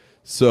is.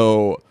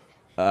 So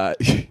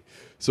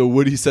so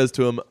Woody says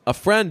to him, "A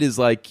friend is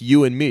like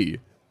you and me,"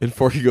 and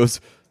Forky goes,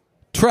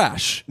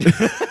 "Trash."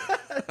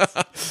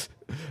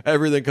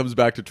 Everything comes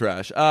back to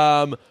trash.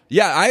 Yeah,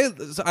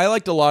 I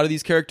liked a lot of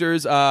these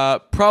characters.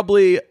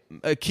 Probably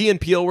Key and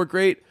Peele were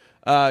great.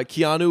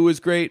 Keanu was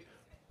great.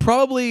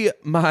 Probably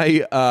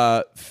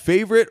my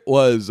favorite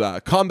was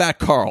Combat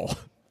Carl.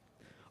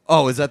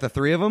 Oh, is that the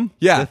three of them?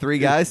 Yeah, the three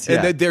guys.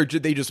 and Yeah.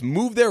 they just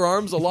move their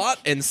arms a lot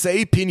and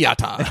say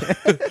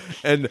pinata,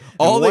 and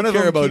all And one they of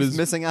care them about keeps is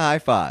missing a high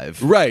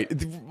five. right.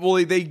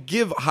 Well, they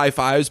give high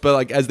fives, but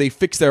like as they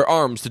fix their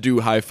arms to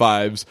do high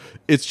fives,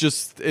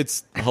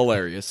 it's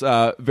hilarious.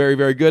 Very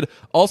very good.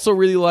 Also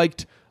really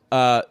liked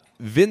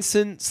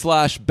Vincent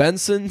 /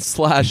 Benson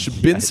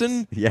 /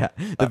 Benson. Yeah,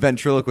 the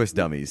ventriloquist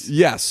dummies.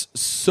 Yes,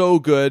 so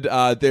good.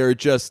 They're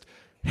just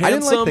handsome.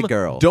 didn't like the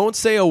girl. Don't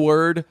say a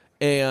word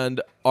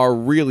and are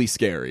really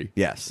scary.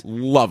 Yes,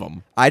 Love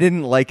them. I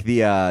didn't like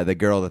the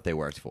girl that they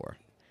worked for.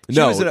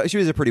 No. She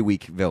was a pretty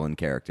weak villain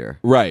character.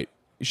 Right.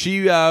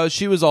 She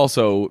was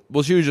also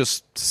she was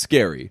just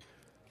scary.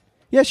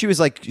 Yeah, she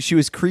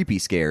was creepy,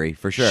 scary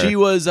for sure. She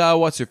was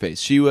what's her face?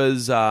 She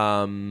was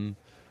God.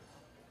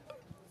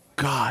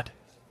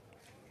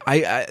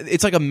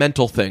 It's like a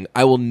mental thing.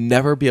 I will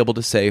never be able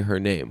to say her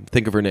name.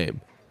 Think of her name.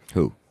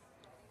 Who?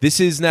 This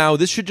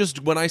should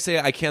just, when I say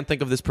I can't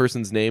think of this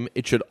person's name,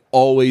 it should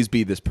always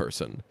be this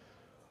person.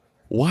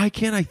 Why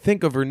can't I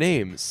think of her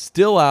name?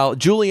 Still out.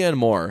 Julianne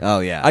Moore. Oh,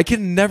 yeah. I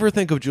can never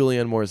think of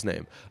Julianne Moore's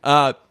name.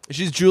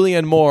 She's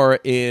Julianne Moore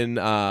in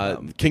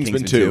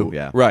Kingsman 2.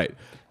 yeah. Right.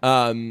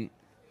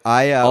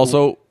 I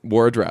Also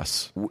wore a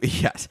dress.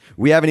 yes.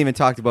 We haven't even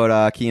talked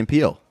about Key and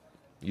Peele,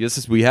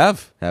 Yes, we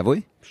have. have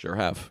we? Sure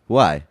have.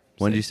 Why?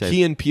 When did you say?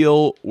 Key and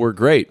Peele were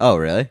great. Oh,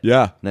 really?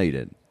 Yeah. No, you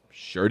didn't.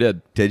 Sure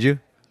did. Did you?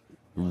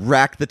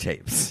 Rack the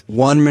tapes.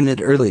 1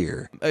 minute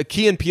earlier.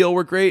 Key and Peele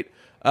were great.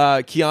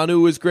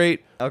 Keanu was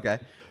great. Okay.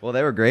 Well,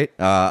 they were great.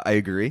 I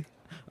agree.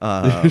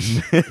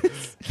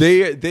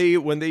 They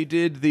when they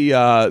did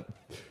the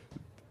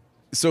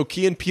so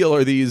Key and Peele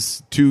are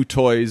these two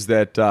toys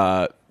that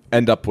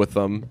end up with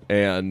them,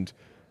 and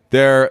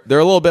they're a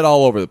little bit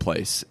all over the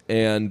place,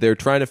 and they're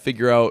trying to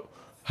figure out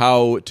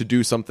how to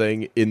do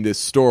something in this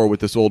store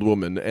with this old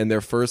woman, and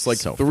their first So 3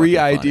 fucking funny.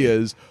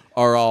 ideas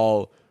are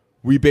all,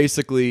 we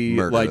basically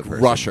Murder like the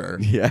person. rush her.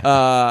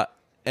 Yeah.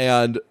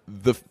 And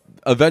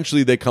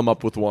eventually they come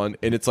up with one,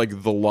 and it's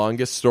like the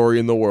longest story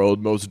in the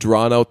world, most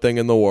drawn out thing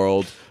in the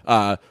world,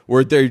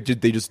 where they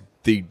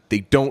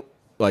don't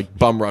like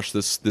bum rush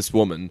this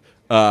woman,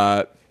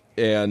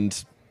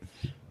 and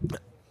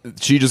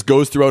she just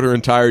goes throughout her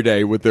entire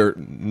day with their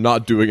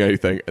not doing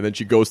anything, and then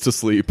she goes to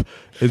sleep,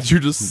 and you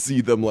just see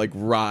them like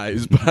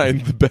rise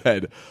behind the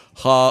bed.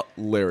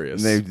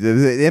 Hilarious.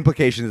 The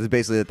implication is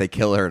basically that they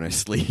kill her in her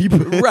sleep.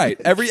 Right.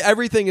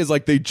 Everything is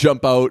like they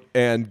jump out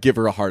and give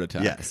her a heart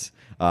attack. Yes.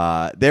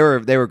 They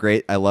were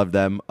great. I loved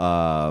them.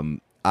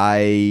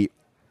 I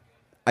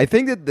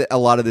think that a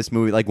lot of this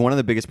movie, like one of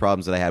the biggest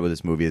problems that I had with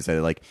this movie is that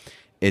like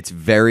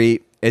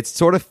it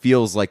sort of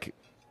feels like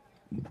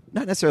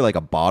not necessarily like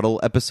a bottle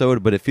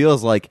episode, but it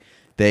feels like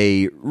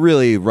they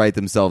really write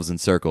themselves in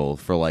circle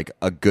for like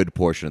a good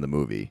portion of the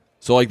movie.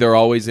 So like they're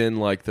always in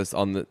like this I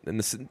don't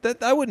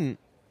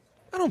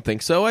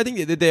think so. I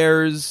think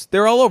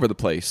they're all over the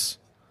place.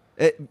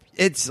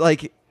 It's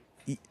like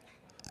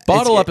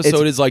Bottle it's-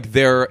 episode is like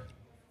they're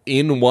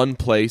in one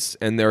place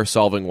and they're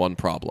solving one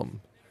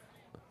problem.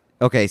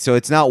 okay, so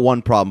it's not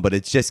one problem, but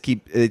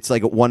it's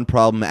like one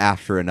problem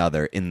after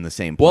another in the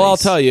same place. Well, I'll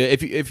tell you,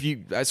 if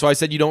you so I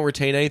said you don't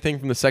retain anything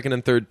from the second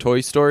and third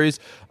Toy Stories.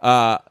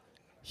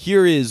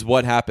 Here is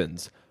what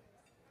happens.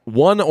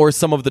 One or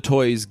some of the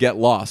toys get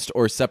lost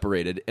or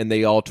separated, and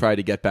they all try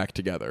to get back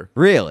together.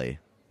 Really?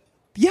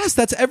 Yes,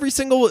 that's every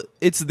single.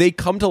 They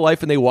come to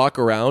life and they walk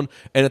around,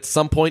 and at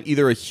some point,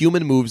 either a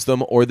human moves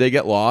them or they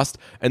get lost,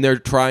 and they're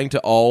trying to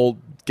all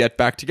get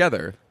back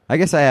together. I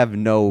guess I have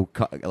no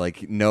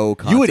concept.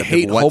 You would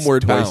hate of what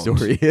Homeward Toy Bound.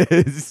 Story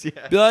is.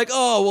 Yeah. Be like,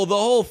 oh, well, the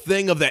whole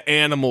thing of the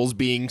animals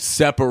being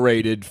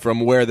separated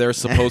from where they're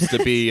supposed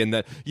to be, and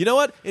that, you know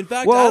what? In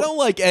fact, Well- I don't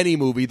like any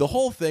movie. The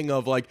whole thing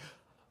of like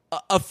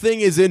a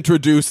thing is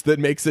introduced that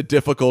makes it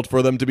difficult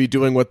for them to be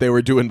doing what they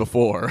were doing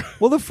before.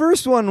 Well, the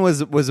first one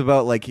was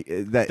about like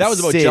that. That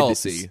was about Sid,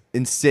 jealousy.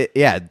 and Sid,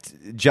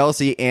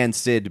 jealousy, and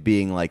Sid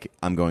being like,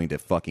 "I'm going to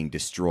fucking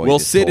destroy." Well,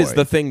 this Sid toy. is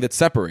the thing that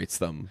separates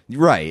them.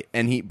 right,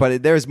 and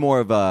but there's more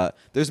of a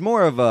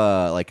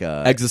like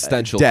a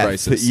Existential death,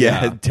 crisis,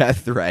 yeah, yeah.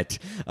 death threat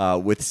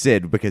with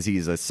Sid because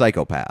he's a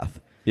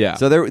psychopath. Yeah.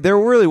 So there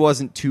really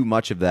wasn't too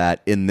much of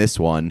that in this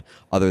one,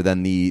 other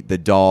than the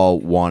doll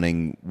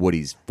wanting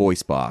Woody's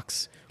voice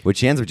box, which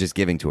he ends up just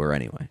giving to her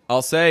anyway.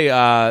 I'll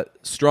say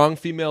strong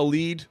female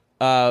lead,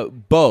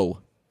 Bo.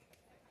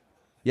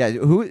 Yeah,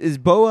 who is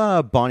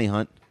Bo? Bonnie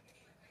Hunt.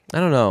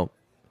 I don't know.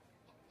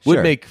 Would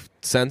Sure. make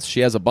sense. She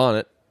has a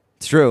bonnet.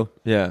 It's true.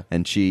 Yeah.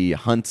 And she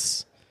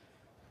hunts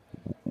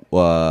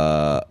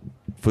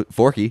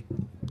Forky.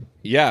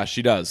 Yeah,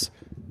 she does.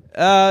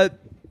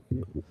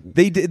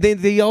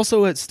 They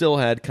also had still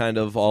had kind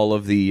of all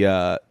of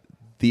the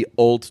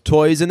old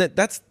toys, and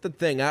that's the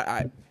thing.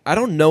 I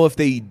don't know if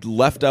they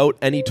left out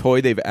any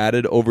toy they've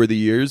added over the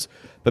years,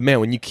 but man,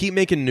 when you keep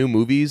making new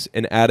movies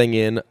and adding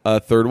in a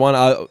third one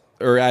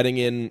or adding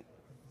in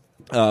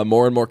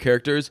more and more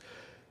characters,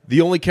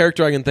 the only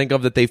character I can think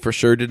of that they for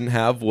sure didn't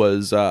have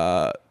was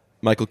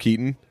Michael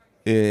Keaton.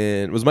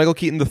 And was Michael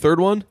Keaton the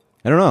third one?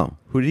 I don't know.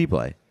 Who did he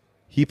play?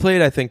 He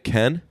played, I think,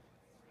 Ken.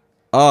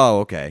 Oh,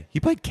 okay. He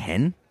played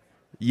Ken?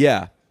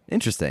 Yeah.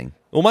 Interesting.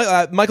 Well,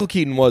 Michael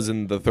Keaton was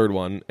in the third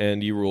one,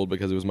 and he ruled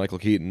because it was Michael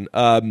Keaton.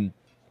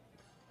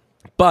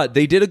 But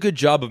they did a good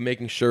job of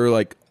making sure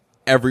like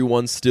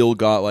everyone still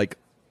got like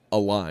a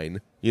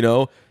line. You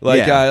know,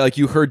 like Yeah. like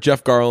you heard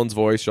Jeff Garland's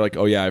voice. You're like,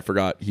 oh yeah, I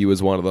forgot he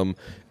was one of them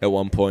at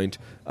one point.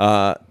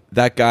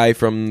 That guy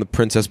from The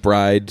Princess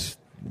Bride,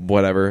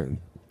 whatever.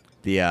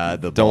 The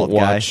Don't bald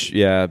watch. guy.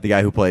 Yeah, The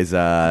guy who plays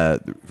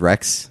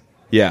Rex.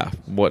 yeah.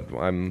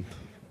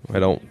 I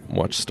don't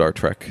watch Star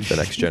Trek: The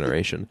Next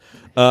Generation.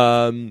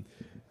 And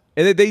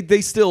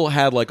they still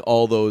had like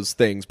all those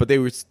things, but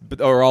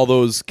or all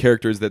those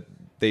characters that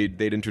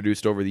they'd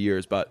introduced over the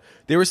years, but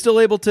they were still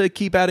able to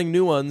keep adding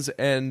new ones,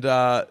 and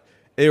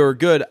they were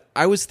good.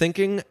 I was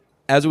thinking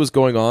as it was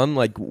going on,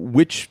 like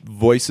which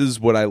voices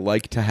would I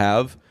like to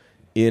have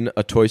in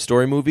a Toy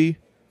Story movie,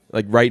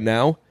 like right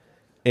now.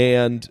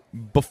 And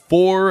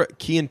before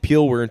Key and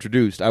Peele were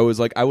introduced, I was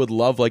like, I would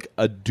love like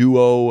a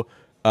duo,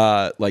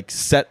 like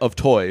set of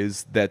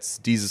toys that's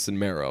Desus and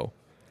Mero.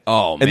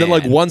 Oh, man. And then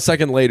like 1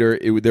 second later,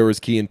 there was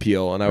Key and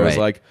Peele, and I was Right.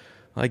 like,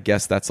 I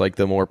guess that's like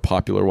the more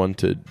popular one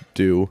to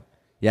do.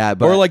 Yeah,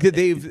 but Or like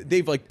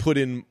they've like put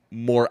in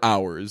more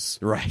hours,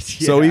 right.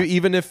 So yeah.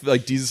 even if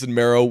like Desus and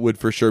Mero would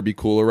for sure be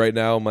cooler right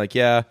now, I'm like,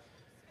 yeah,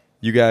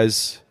 you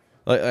guys,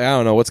 like, I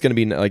don't know what's gonna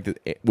be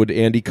like. Would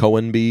Andy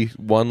Cohen be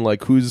one?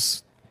 Like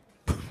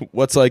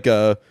what's like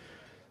a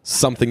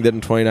something that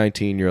in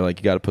 2019 you're like,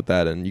 you got to put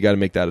that in, you got to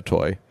make that a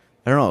toy.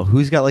 I don't know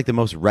who's got like the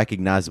most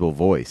recognizable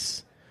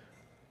voice.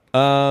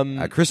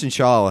 Kristen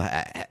Shaw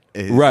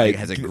Right.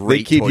 has a They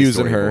great keep Toy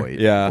using Story her.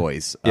 Yeah.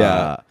 voice.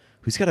 Yeah.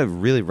 who's got a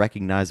really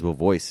recognizable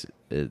voice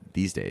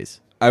these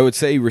days. I would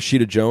say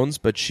Rashida Jones,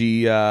 but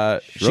she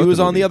wrote was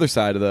the on the movie. other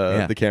side of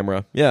the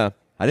camera. Yeah,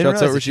 I didn't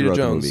Shouts out realize that she wrote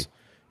the Rashida movie. Jones.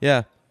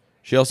 Yeah,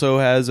 she also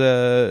has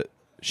a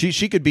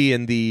she could be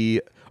in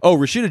the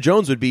Rashida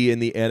Jones would be in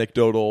the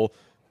anecdotal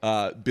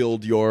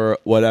build your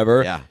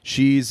whatever. Yeah.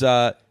 She's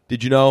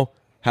did you know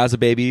has a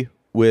baby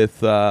with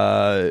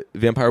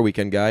Vampire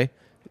Weekend guy.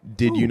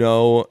 Did you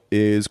know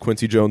is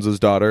Quincy Jones's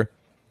daughter?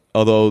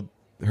 Although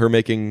her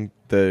making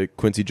the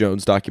Quincy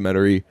Jones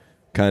documentary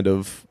kind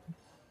of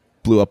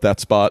blew up that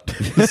spot.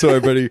 So I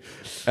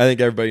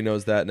think everybody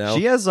knows that now.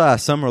 She has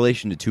some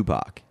relation to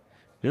Tupac.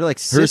 They're like I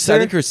sister.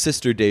 think her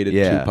sister dated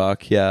Yeah.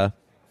 Tupac. Yeah.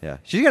 Yeah,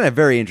 she's got a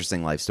very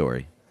interesting life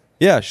story.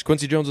 Yeah, she's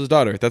Quincy Jones's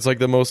daughter. That's like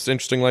the most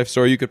interesting life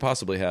story you could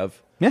possibly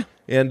have. Yeah,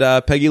 And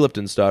Peggy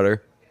Lipton's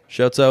daughter.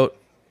 Shouts out.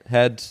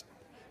 Had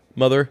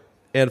mother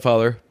and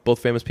father, both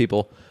famous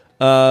people.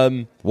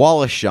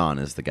 Wallace Shawn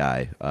is the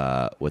guy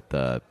with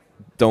the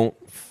Don't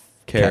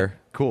care.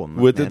 Cool.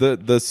 With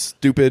man. the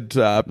stupid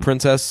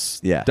Princess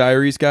Yeah.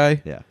 Diaries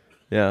guy. Yeah.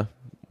 Yeah.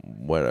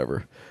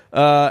 Whatever.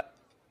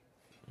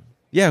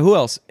 Yeah, who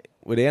else?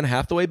 Would Anne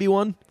Hathaway be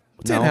one?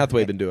 What's No. Anne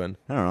Hathaway been doing?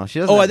 I don't know. She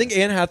doesn't. Oh, I have- think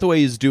Anne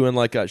Hathaway is doing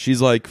like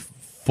she's like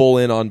full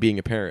in on being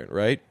a parent,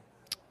 right?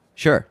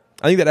 Sure.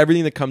 I think that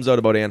everything that comes out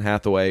about Anne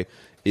Hathaway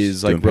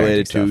is Doing like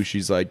related parenting to stuff.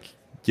 she's like,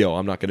 yo,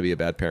 I'm not going to be a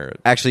bad parent.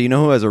 Actually, you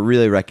know who has a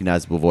really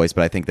recognizable voice,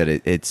 but I think that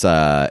it's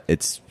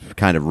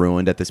kind of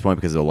ruined at this point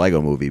because of the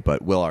Lego movie.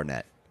 But Will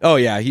Arnett. Oh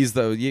yeah, he's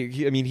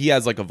he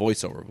has like a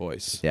voiceover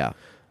voice. Yeah.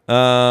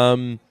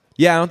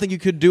 Yeah, I don't think you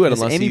could do it Has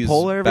unless Amy he's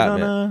Poehler ever Batman.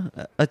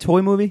 done a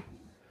toy movie?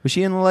 Was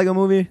she in the Lego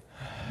movie?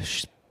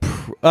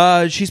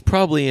 She's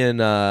probably in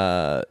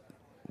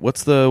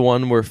what's the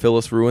one where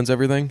Phyllis ruins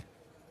everything?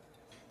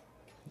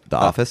 The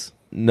Office.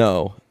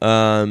 No.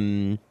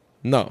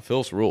 No,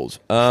 Phyllis rules.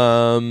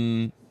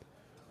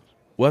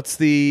 What's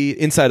the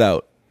Inside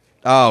Out?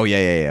 Oh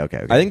yeah.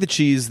 Okay. I think that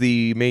she's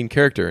the main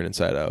character in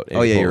Inside Out. Oh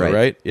Amy yeah, you're Poehler, right.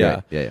 right? You're Yeah.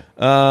 right. Yeah.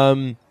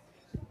 I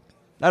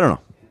I don't know.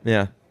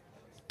 yeah.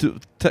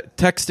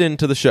 Text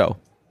into the show.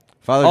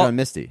 Father Oh. John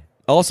Misty.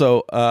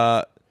 Also,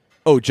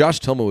 Josh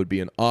Tillman would be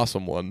an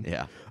awesome one.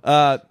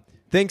 Yeah.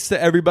 Thanks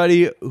to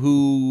everybody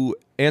who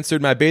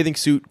answered my bathing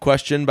suit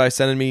question by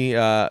sending me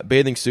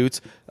bathing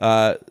suits.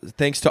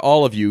 Thanks to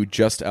all of you,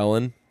 just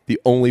Ellen, the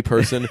only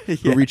person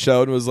who reached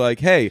out and was like,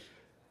 hey,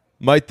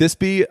 might this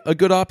be a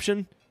good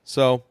option?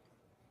 So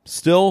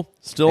still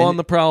on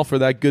the prowl for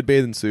that good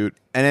bathing suit.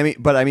 And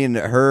I mean,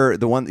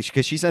 the one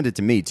because she sent it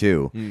to me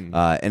too,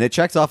 and it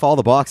checks off all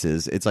the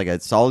boxes. It's like a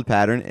solid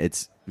pattern.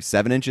 It's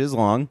 7 inches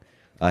long.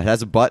 It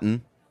has a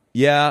button.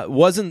 Yeah,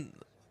 was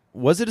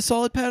it a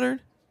solid pattern?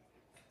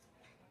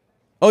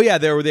 Oh yeah,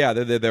 there were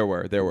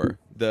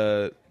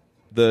the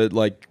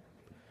like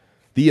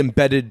the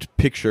embedded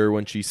picture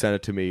when she sent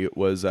it to me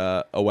was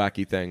a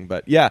wacky thing,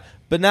 but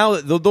now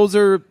those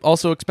are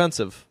also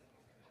expensive.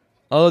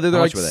 Oh, they're How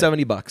like much were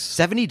they? $70.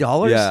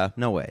 $70? Yeah.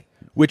 No way.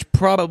 Which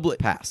probably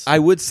Pass. I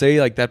would say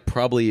like that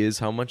probably is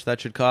how much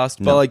that should cost.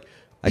 No. But like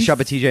I shop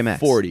at TJ Maxx.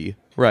 40,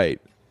 right?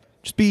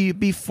 Just be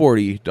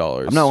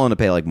 $40. I'm not willing to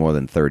pay like more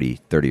than $30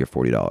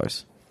 or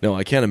 $40. No,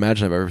 I can't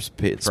imagine I've ever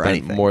spent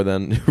anything. more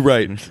than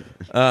right.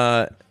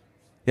 Yeah,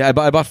 I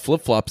bought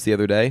flip flops the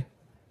other day,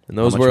 and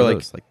those How much were were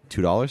like those?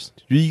 $2.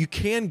 you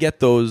can get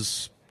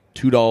those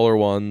 $2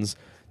 ones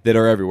that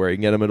are everywhere. You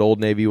can get them at Old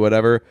Navy,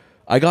 whatever.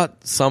 I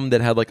got some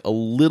that had like a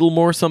little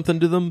more something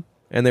to them,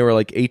 and they were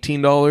like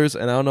 $18.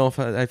 And I don't know if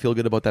I feel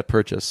good about that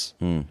purchase.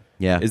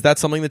 Yeah. Is that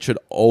something that should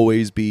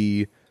always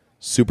be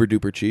super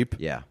duper cheap?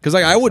 Yeah. because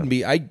like I wouldn't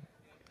be. I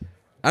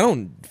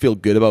don't feel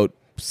good about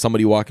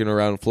somebody walking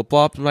around in flip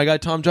flops. My guy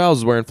Tom Giles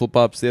was wearing flip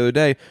flops the other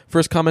day.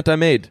 First comment I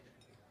made: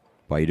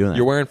 Why are you doing that?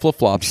 "You're wearing flip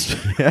flops."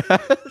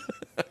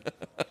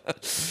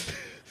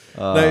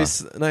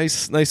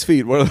 Nice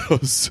feet. What are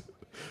those?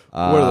 What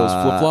are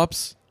those flip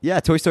flops? Yeah,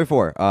 Toy Story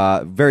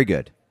 4. Very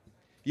good.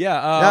 Yeah, No,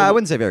 I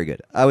wouldn't say very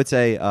good. I would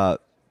say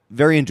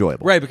very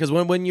enjoyable. right, because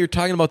when you're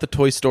talking about the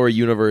Toy Story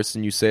universe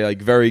and you say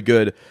like very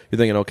good, you're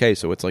thinking okay,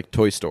 so it's like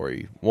Toy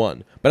Story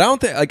 1. But I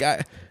don't think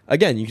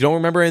again, you don't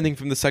remember anything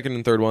from the second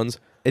and third ones.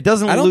 It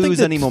doesn't I don't think lose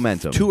that any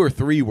momentum. 2 or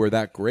 3 were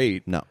that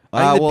great. No.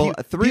 I think well,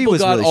 that 3 people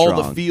was got really all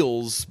strong. the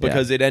feels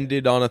because it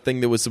ended on a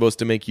thing that was supposed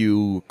to make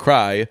you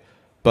cry.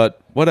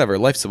 But whatever,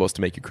 life's supposed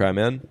to make you cry,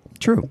 man.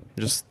 True.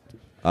 Just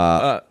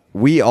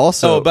We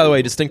also. oh, by the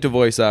way, distinctive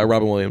voice,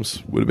 Robin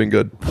Williams would have been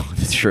good.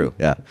 It's true.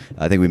 Yeah,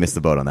 I think we missed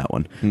the boat on that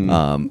one. Hmm.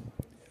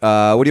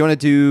 What do you want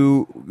to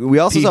do? We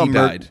also Pete, saw he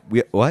died.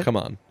 What? Come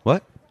on,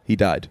 What? he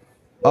died.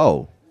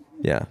 Oh,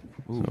 Yeah,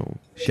 so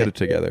get it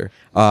together.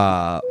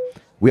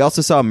 we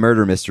also saw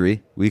Murder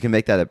Mystery. We can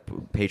make that a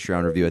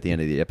Patreon review at the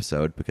end of the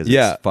episode because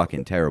Yeah. it's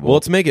fucking terrible. Well,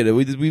 let's make it.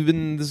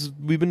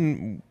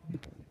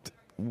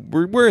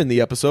 We're in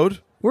the episode.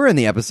 We're in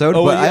the episode,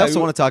 Oh, but yeah, I also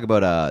we- want to talk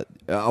about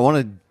I want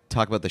to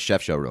talk about the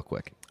Chef Show real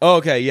quick. Oh,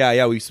 okay,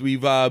 yeah.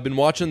 We've been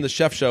watching the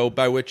Chef Show,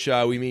 by which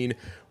we mean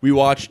we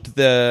watched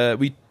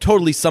we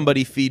totally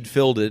somebody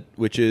filled it,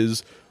 which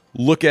is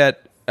look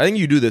at. I think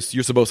you do this.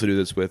 You're supposed to do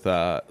this with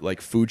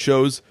like food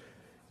shows.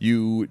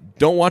 You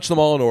don't watch them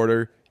all in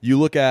order. You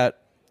look at,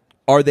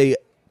 are they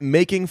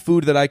making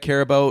food that I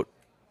care about,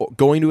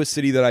 going to a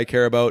city that I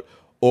care about,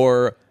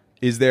 or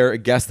is there a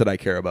guest that I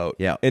care about?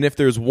 Yeah. And if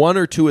there's one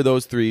or two of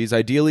those threes,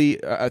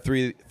 ideally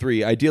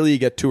ideally you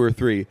get two or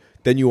three,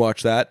 then you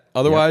watch that.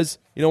 Otherwise,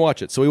 you don't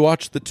watch it. So we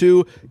watched the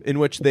two in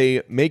which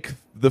they make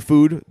the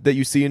food that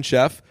you see in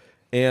Chef,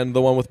 and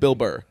the one with Bill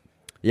Burr.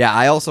 Yeah,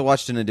 I also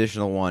watched an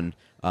additional one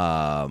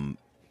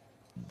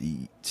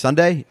the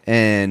Sunday,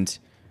 and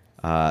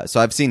so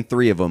I've seen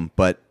 3 of them,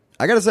 but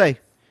I gotta say,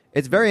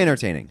 it's very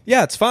entertaining.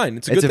 Yeah, it's fine.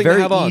 It's a good It's a thing very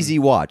to have on. easy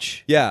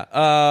watch.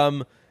 Yeah.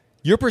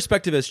 Your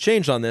perspective has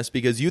changed on this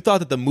because you thought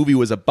that the movie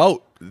was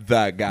about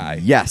that guy.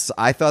 Yes,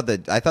 I thought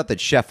that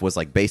Chef was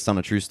like based on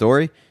a true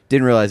story.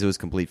 Didn't realize it was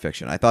complete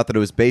fiction. I thought that it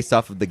was based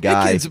off of the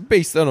guy. It's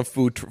based on a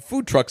food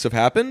trucks have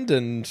happened,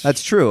 and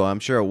That's true. I'm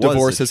sure it was.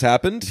 divorce has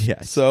happened.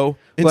 Yes. So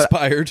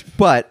inspired.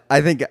 But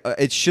I think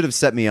it should have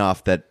set me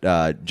off that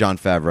Jon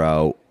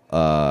Favreau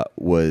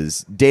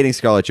was dating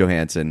Scarlett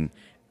Johansson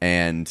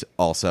and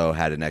also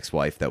had an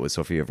ex-wife that was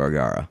Sofia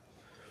Vergara.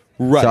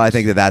 Right. So I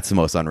think that that's the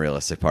most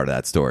unrealistic part of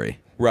that story.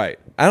 Right.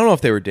 I don't know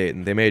if they were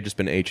dating. They may have just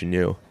been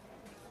H&U.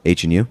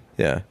 H&U?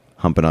 Yeah.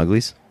 Humping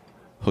Uglies?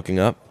 Hooking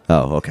up.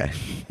 Oh, okay.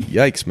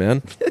 Yikes,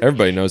 man.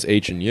 Everybody knows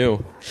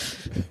H&U.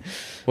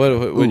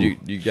 What would you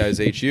guys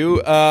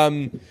HU?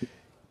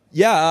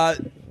 Yeah,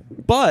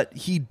 but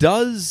he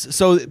does.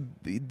 So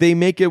they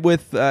make it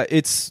with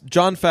it's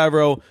Jon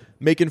Favreau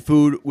making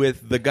food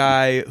with the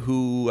guy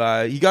who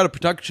he got a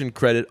production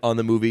credit on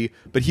the movie,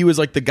 but he was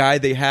like the guy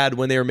they had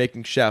when they were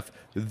making Chef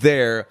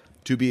there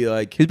to be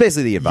like, He's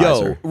basically the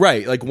advisor. yo,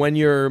 right, like when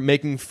you're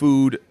making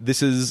food,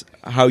 this is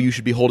how you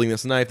should be holding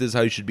this knife, this is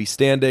how you should be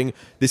standing,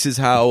 this is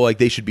how like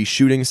they should be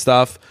shooting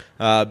stuff,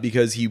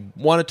 because he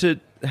wanted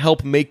to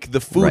help make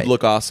the food Right.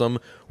 look awesome,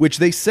 which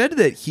they said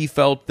that he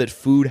felt that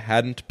food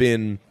hadn't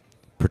been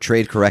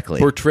Portrayed correctly.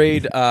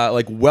 portrayed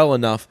like well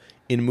enough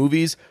in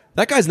movies.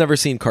 That guy's never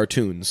seen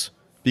cartoons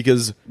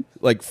because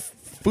like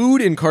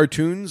food in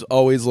cartoons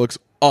always looks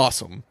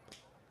awesome.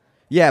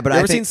 Yeah, but You I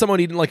ever think, seen someone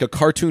eating like a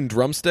cartoon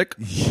drumstick?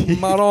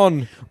 Not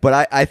on.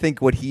 but I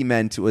think what he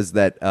meant was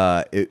that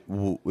it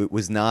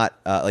was not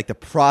like the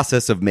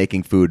process of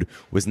making food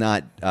was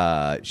not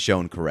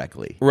shown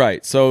correctly.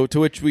 Right. So to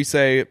which we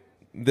say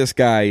this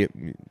guy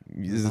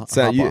Hop off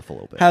a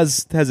little bit.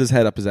 has his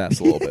head up his ass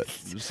a little bit.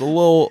 Just a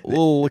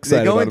little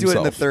excited They go about into it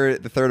in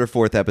himself. the third or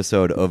fourth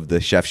episode of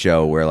the Chef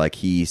Show, where like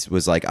he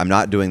was like, "I'm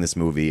not doing this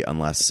movie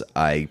unless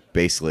I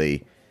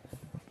basically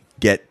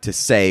get to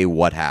say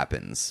what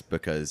happens,"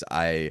 because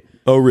I.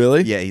 Oh,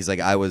 really? Yeah, he's like,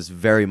 I was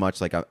very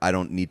much like, I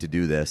don't need to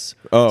do this,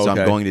 Oh, so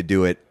okay. I'm going to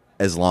do it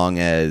as long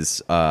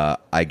as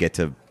I get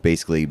to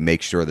basically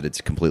make sure that it's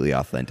completely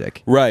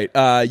authentic. Right.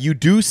 You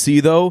do see,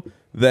 though,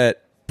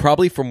 that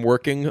probably from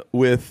working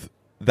with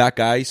that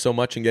guy so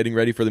much and getting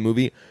ready for the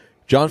movie,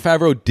 Jon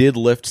Favreau did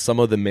lift some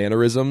of the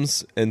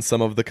mannerisms and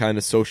some of the kind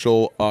of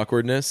social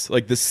awkwardness.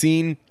 Like the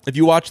scene, if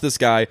you watch this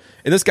guy,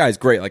 and this guy's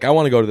great. Like I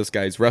want to go to this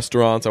guy's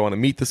restaurants. I want to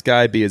meet this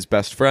guy, be his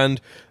best friend,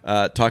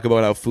 talk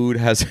about how food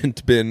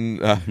hasn't been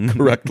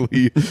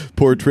correctly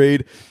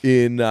portrayed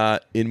in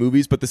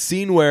movies. But the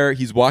scene where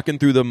he's walking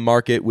through the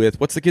market with,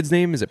 what's the kid's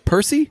name? Is it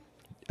Percy?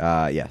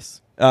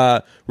 Yes.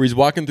 Where he's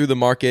walking through the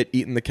market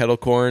eating the kettle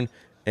corn,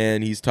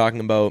 and he's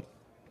talking about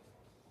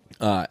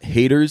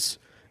haters,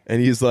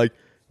 and he's like,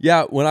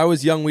 yeah, when I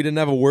was young we didn't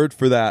have a word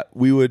for that.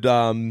 We would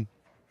I don't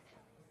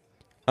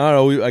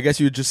know, I guess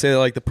you would just say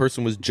like the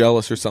person was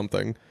jealous or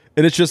something.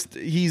 And it's just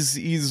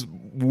he's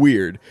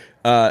weird.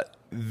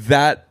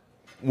 That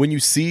when you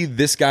see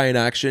this guy in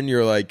action,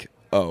 you're like,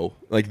 oh,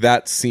 like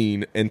that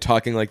scene and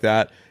talking like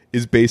that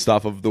is based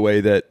off of the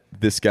way that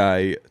this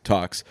guy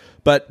talks.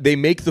 But they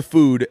make the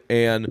food,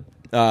 and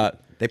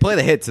They play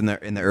the hits in the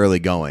early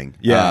going,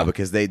 Yeah.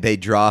 because they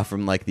draw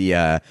from like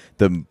the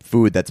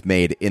food that's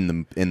made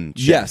in Chef.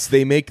 yes,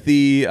 they make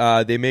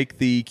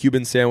the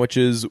Cuban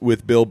sandwiches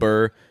with Bill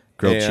Burr,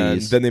 Grilled and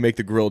cheese. then they make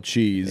the grilled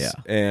cheese. Yeah.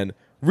 And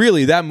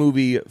really, that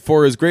movie,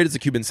 for as great as the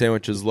Cuban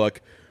sandwiches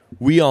look,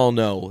 we all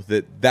know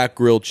that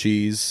grilled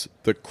cheese,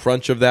 the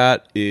crunch of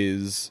that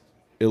is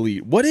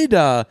elite. What did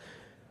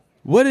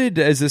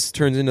as this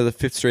turns into the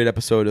 5th straight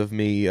episode of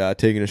me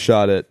taking a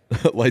shot at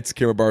Lights,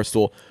 Camera,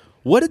 Barstool?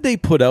 What did they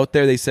put out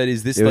there? They said,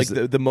 is this It like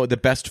was the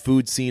best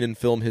food scene in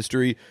film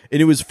history?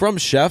 And it was from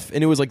Chef,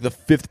 and it was like the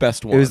 5th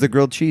best one. It was the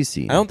grilled cheese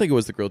scene. I don't think it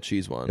was the grilled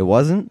cheese one. It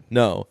wasn't.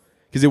 No,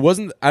 because it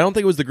wasn't. I don't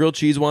think it was the grilled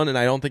cheese one, and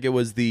I don't think it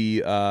was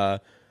the.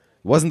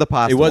 Wasn't the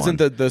pasta? It wasn't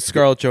one. the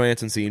Scarlett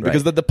Johansson scene,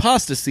 because Right. the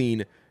pasta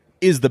scene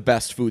is the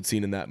best food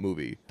scene in that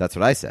movie. That's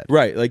what I said.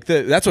 Right, like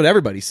that's what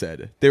everybody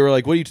said. They were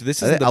like, "What do you?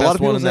 This isn't the a lot best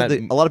of one people in said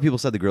that." a lot of people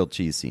said the grilled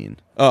cheese scene.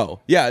 Oh,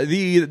 yeah,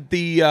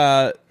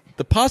 the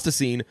pasta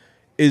scene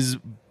is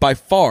by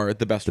far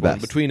the best one.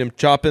 best. Between him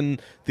chopping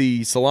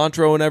the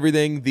cilantro and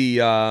everything. The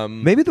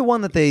Maybe the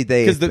one that they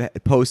 'Cause the-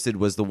 posted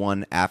was the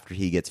one after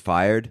he gets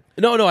fired.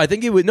 no, I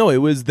think it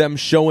was them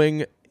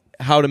showing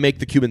how to make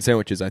the Cuban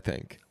sandwiches. I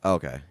think.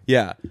 Okay.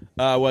 Yeah,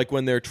 like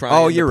when they're trying.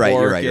 Oh, you're the right, you're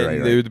pork right, you're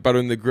and right, you're they're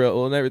buttering the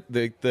grill and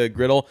the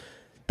griddle.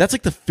 That's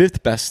like the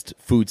 5th best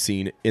food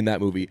scene in that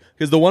movie.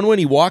 Because the one when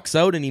he walks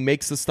out and he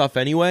makes the stuff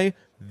anyway,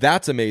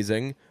 that's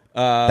amazing.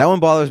 That one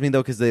bothers me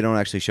though because they don't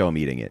actually show him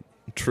eating it.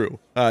 True.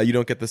 You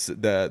don't get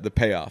the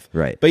payoff.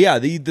 Right. But yeah,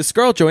 the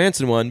Scarlett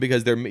Johansson one,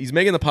 because he's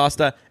making the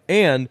pasta,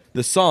 and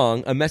the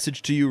song, A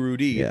Message to You,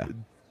 Rudy. Yeah.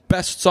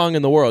 Best song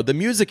in the world. The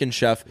music in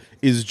Chef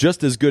is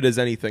just as good as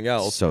anything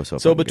else. So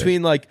So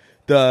between like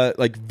the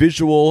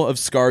visual of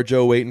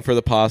ScarJo waiting for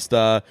the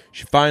pasta,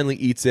 she finally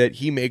eats it,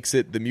 he makes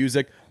it, the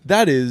music,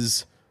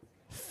 that's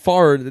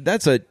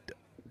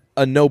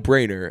a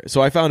no-brainer.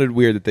 So I found it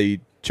weird that they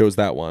chose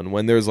that one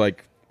when there's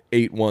like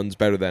 8 ones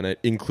better than it,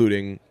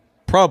 including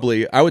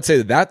probably, I would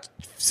say that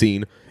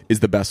scene is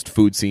the best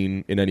food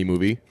scene in any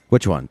movie.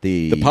 Which one?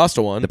 The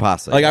pasta one. The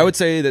pasta. Like, yeah. I would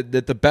say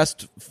that the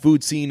best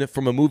food scene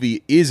from a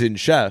movie is in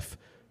Chef,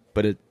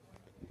 but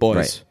boys.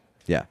 Right.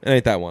 Yeah. It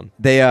ain't that one.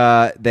 They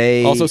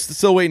Also,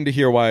 still waiting to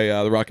hear why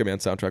the Rocket Man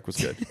soundtrack was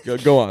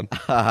good. Go on.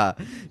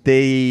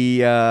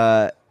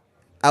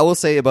 I will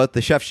say about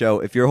the Chef show,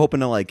 if you're hoping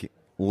to like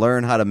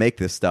learn how to make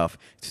this stuff,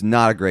 it's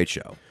not a great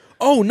show.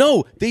 Oh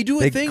no, they do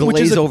a They thing glaze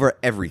which is over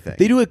everything.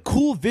 They do a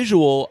cool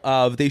visual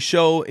of, they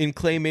show in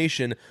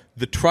claymation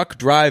the truck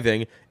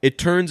driving, it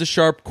turns a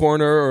sharp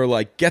corner or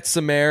like gets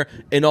some air,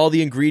 and all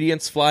the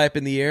ingredients fly up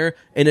in the air,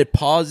 and it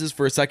pauses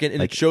for a second,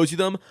 and it shows you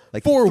them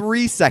like for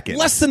 3 seconds.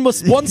 less than 1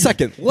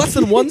 second. Less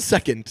than 1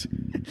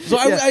 second. So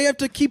Yeah. I have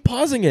to keep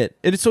pausing it.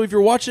 And so if you're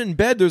watching in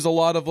bed, there's a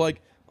lot of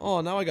like, oh,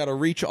 now I got to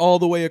reach all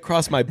the way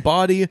across my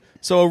body.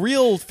 So a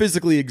real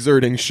physically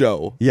exerting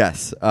show.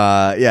 Yes.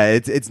 Yeah,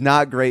 it's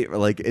not great.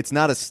 Like, it's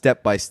not a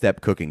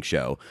step-by-step cooking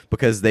show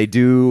because they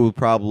do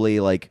probably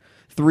like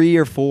 3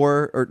 or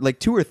 4 or like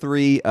 2 or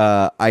 3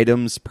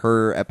 items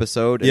per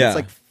episode. And Yeah. It's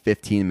like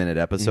 15-minute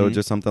episodes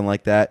or something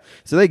like that.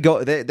 So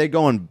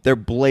they're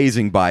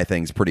blazing by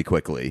things pretty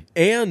quickly.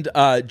 And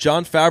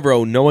Jon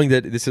Favreau, knowing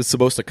that this is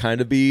supposed to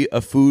kind of be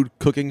a food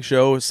cooking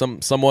show,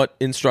 somewhat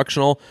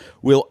instructional,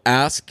 will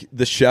ask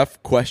the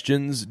chef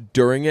questions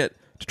during it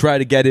to try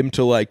to get him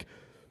to like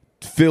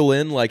fill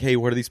in, like, hey,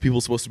 what are these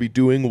people supposed to be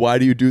doing? Why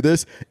do you do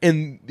this?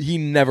 And he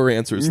never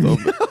answers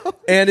them.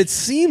 And it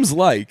seems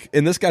like,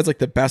 and this guy's like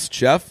the best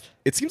chef,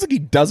 it seems like he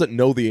doesn't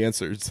know the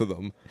answers to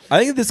them. I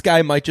think this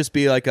guy might just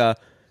be like a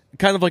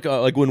kind of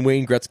like when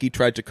Wayne Gretzky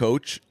tried to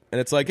coach,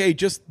 and it's like, hey,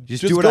 just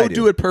do what go I do.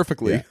 do it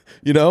perfectly. Yeah.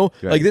 You know,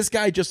 Right. like this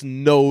guy just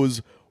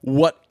knows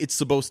what it's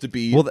supposed to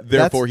be.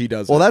 Therefore, he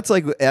does. Well, it. that's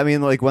like, I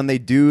mean, like when they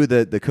do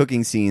the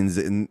cooking scenes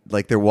and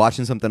like they're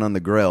watching something on the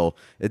grill,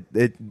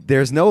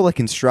 there's no like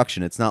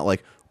instruction. It's not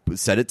like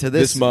set it to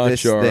this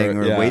much or- thing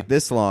or yeah. wait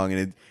this long,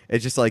 and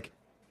it's just like,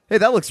 hey,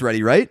 that looks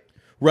ready, right?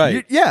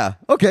 Right. Yeah.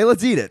 Okay,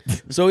 let's eat it.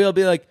 So he'll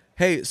be like,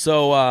 hey,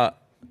 so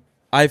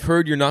I've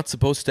heard you're not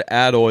supposed to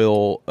add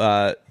oil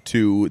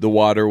to the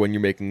water when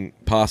you're making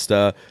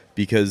pasta,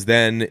 because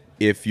then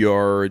if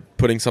you're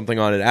putting something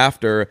on it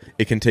after,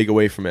 it can take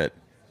away from it.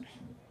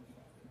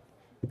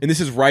 And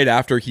this is right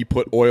after he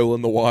put oil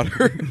in the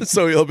water.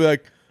 So he'll be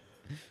like,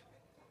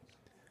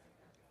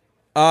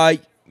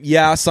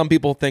 yeah, some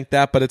people think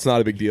that, but it's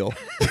not a big deal.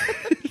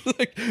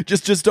 Like,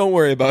 just don't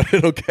worry about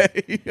it,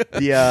 okay?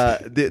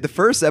 The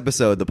first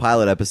episode, the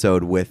pilot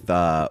episode with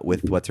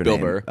what's her Bill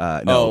name? Burr.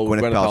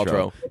 Gwyneth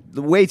Paltrow.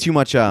 Way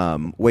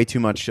too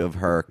much of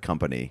her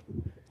company.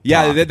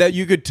 Yeah, talk. that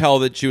you could tell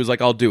that she was like,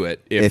 I'll do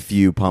it If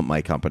you pump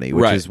my company,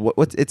 which Right. is what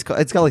it's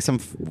got like some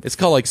It's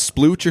called like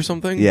splooch or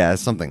something. yeah,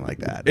 something like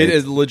that. It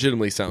is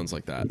legitimately sounds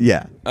like that.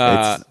 Yeah,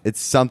 Uh,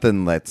 it's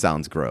something that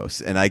sounds gross,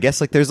 and I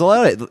guess like there's a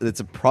lot of it's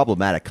a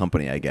problematic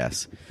company. I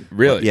guess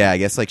Really? yeah, I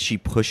guess like she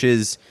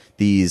pushes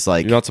these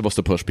like You're not supposed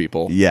to push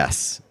people.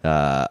 yes,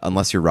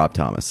 unless you're Rob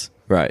Thomas.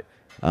 Right.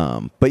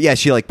 But yeah,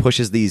 she like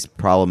pushes these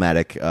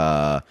problematic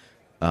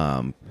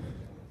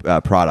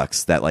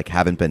products that like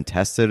haven't been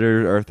tested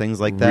or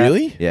things like that.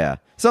 Really? Yeah,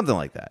 something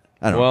like that.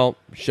 I don't know. Well,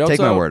 shouts Take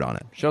out, my word on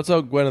it. Shouts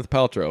out Gwyneth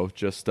Paltrow.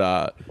 Just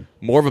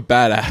more of a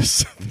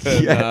badass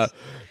than, Yes.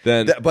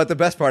 than But the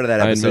best part of that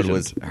I episode envisioned.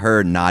 was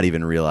her not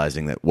even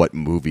realizing that what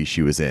movie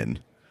she was in.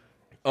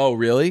 Oh,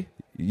 really?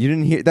 You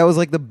didn't hear that was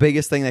like the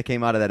biggest thing that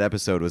came out of that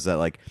episode was that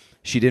like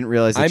she didn't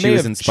realize that I she may was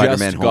have in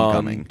Spider-Man just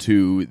Homecoming. gone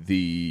to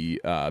the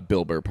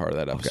Bill Burr part of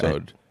that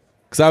episode.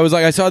 Because I was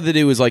like, I saw that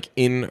it was like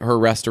in her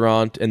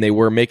restaurant, and they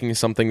were making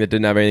something that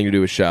didn't have anything to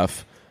do with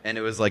chef. And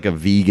it was like a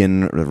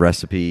vegan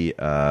recipe.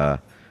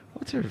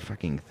 What's her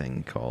fucking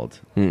thing called?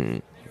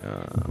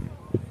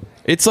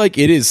 It's like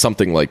it is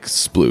something like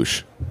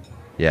sploosh.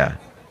 Yeah.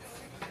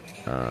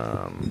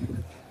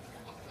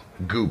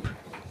 Goop.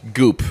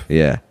 Goop.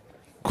 Yeah.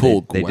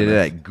 Cool. They did it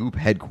Gwyneth. at Goop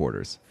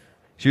headquarters.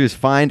 She was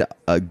fined.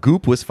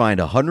 Goop was fined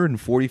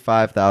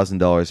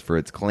 $145,000 for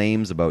its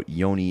claims about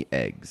yoni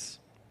eggs.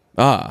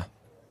 Ah.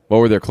 What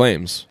were their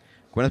claims?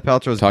 Gwyneth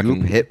Paltrow's Talking-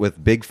 Goop hit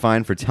with big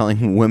fine for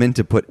telling women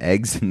to put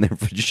eggs in their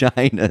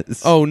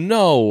vaginas. Oh,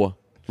 no.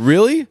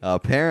 Really?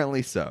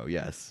 Apparently so,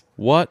 yes.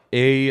 What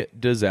a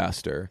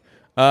disaster.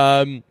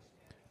 Do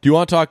you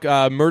want to talk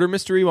murder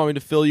mystery? Want me to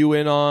fill you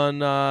in on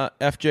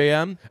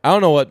FJM? I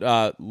don't know what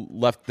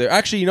left there.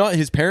 Actually, you know what?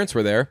 His parents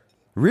were there.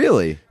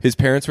 Really? His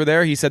parents were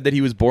there. He said that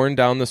he was born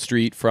down the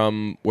street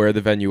from where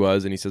the venue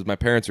was, and he says, my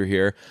parents are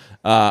here.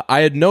 I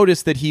had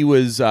noticed that he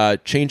was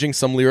changing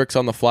some lyrics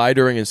on the fly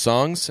during his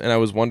songs, and I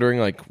was wondering,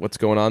 like, what's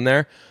going on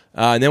there?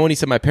 And then when he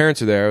said, my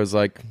parents are there, I was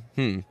like,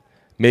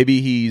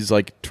 maybe he's,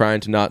 like, trying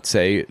to not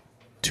say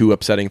too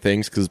upsetting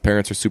things because his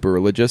parents are super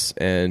religious,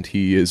 and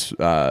he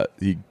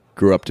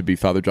grew up to be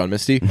Father John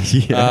Misty.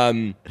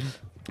 Yeah.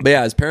 But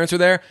yeah, his parents are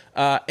there,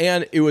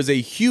 and it was a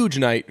huge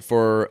night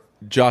for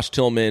Josh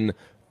Tillman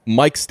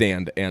mic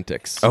stand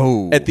antics.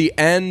 Oh. At the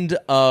end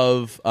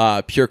of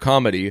Pure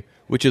Comedy,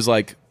 which is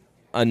like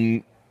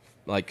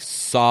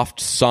soft,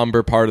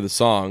 somber part of the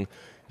song,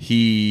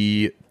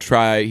 he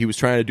was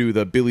trying to do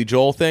the Billy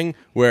Joel thing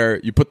where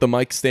you put the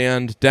mic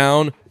stand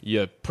down,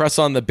 you press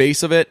on the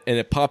base of it, and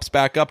it pops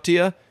back up to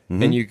you,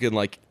 and you can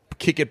like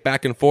kick it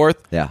back and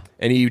forth. Yeah.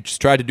 And he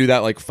just tried to do that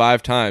like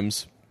 5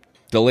 times,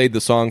 delayed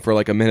the song for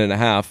like a minute and a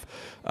half,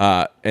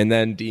 and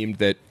then deemed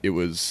that it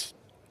was...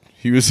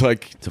 He was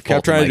like,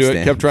 kept trying to do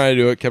it, kept trying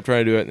to do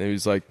it, and he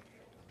was like,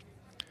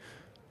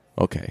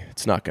 okay,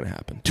 it's not going to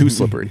happen. Too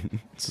slippery.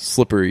 It's a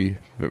slippery,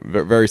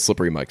 very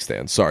slippery mic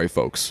stand. Sorry,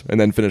 folks. And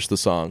then finished the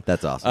song.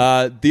 That's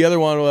awesome. The other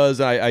one was,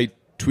 I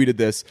tweeted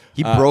this.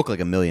 He broke like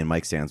 1 million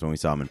mic stands when we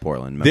saw him in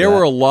Portland. Remember There that?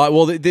 were a lot.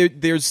 Well,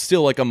 there's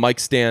still like a mic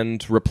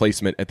stand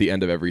replacement at the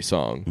end of every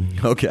song.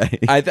 Okay.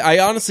 I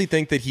honestly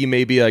think that he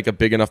may be like a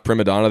big enough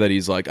prima donna that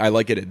he's like, I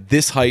like it at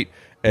this height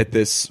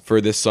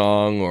for this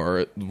song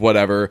or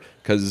whatever,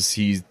 because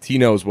he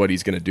knows what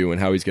he's going to do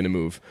and how he's going to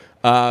move.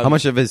 How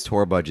much of his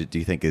tour budget do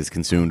you think is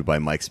consumed by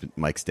mic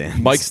stands?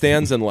 Mic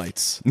stands and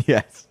lights.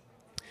 Yes.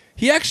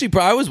 He actually,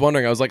 I was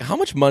wondering, I was like, how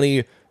much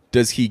money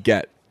does he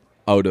get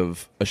out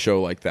of a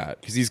show like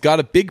that? Because he's got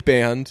a big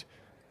band.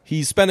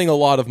 He's spending a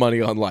lot of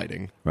money on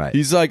lighting. Right.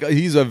 He's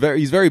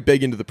very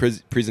big into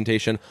the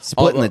presentation.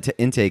 Splitting the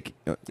intake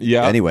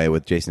anyway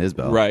with Jason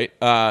Isbell.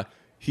 Right.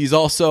 He's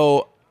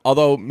also,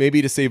 although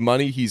maybe to save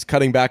money, he's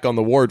cutting back on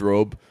the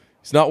wardrobe.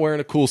 He's not wearing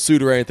a cool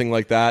suit or anything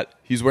like that.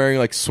 He's wearing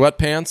like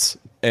sweatpants,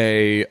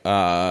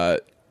 a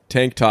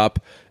tank top,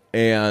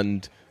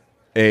 and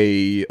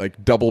a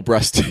like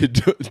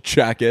double-breasted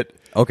jacket.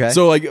 Okay.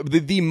 So like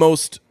the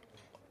most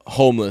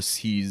homeless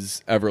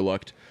he's ever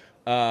looked.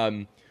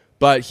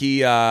 But he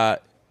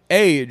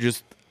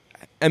just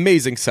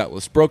amazing set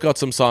list. Broke out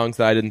some songs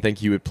that I didn't think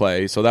he would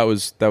play, so that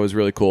was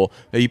really cool.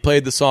 He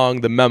played the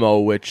song "The Memo,"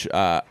 which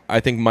I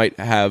think might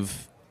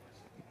have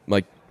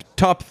like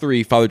top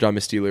 3 Father John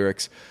Misty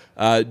lyrics.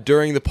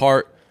 During the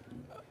part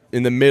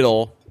in the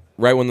middle,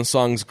 right when the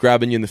song's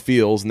grabbing you in the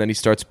feels, and then he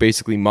starts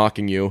basically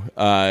mocking you.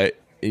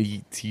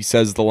 He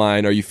says the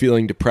line, "Are you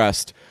feeling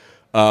depressed?"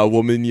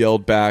 Woman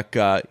yelled back,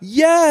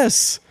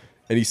 "Yes!"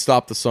 And he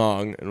stopped the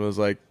song and was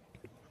like,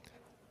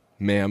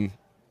 "Ma'am,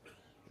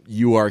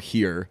 you are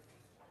here.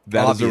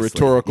 That Obviously. is a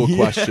rhetorical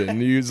question."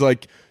 He was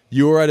like,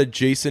 "You are at a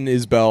Jason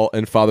Isbell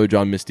and Father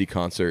John Misty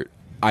concert.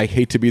 I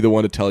hate to be the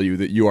one to tell you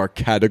that you are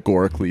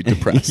categorically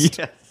depressed."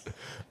 Yes.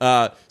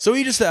 So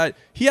he just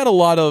he had a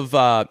lot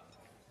of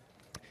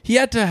he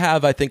had to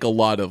have, I think, a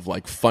lot of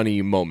like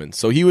funny moments.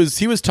 So he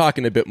was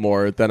talking a bit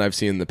more than I've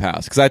seen in the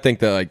past, because I think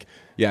that like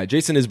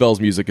Jason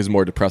Isbell's music is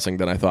more depressing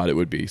than I thought it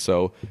would be.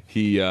 So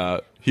he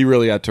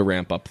really had to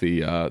ramp up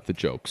the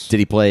jokes. Did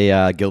he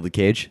play Gilded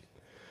Cage?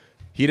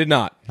 He did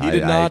not. He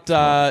did not.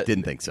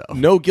 Didn't think so.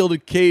 No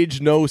Gilded Cage.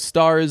 No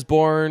Star Is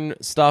Born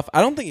stuff.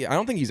 I don't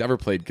think he's ever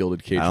played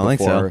Gilded Cage. I don't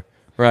before. think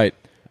so. Right.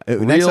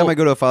 Next time I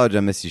go to a Father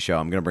John Misty show,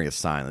 I'm going to bring a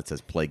sign that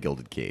says "Play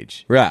Gilded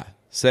Cage." Yeah.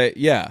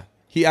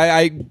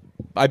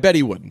 I bet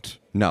he wouldn't.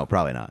 No,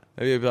 probably not.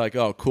 Maybe he'd be like,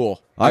 "Oh,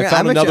 cool. I'm I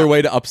found actually- another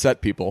way to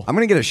upset people." I'm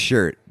going to get a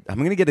shirt. I'm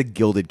going to get a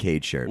Gilded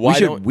Cage shirt. Why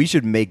we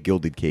should make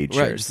Gilded Cage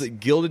Right, shirts. just like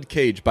Gilded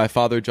Cage by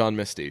Father John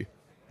Misty.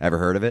 Ever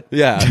heard of it?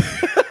 Yeah.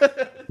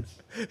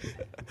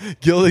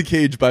 Gilded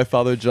Cage by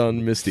Father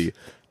John Misty.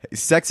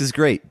 Sex is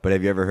great, but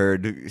have you ever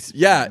heard?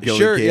 Yeah,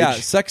 Gilded sure. Cage? Yeah,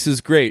 sex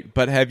is great,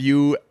 but have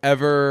you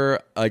ever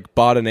like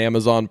bought an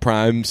Amazon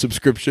Prime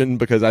subscription?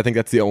 Because I think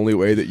that's the only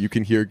way that you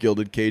can hear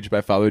Gilded Cage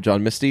by Father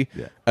John Misty.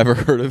 Yeah. Ever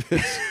heard of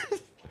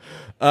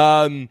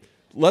it?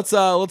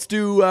 Let's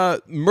do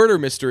murder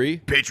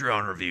mystery.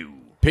 Patreon review.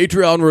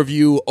 Patreon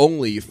review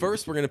only.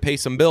 First, we're going to pay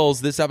some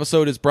bills. This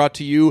episode is brought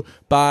to you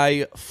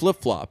by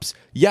flip-flops.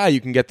 Yeah,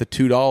 you can get the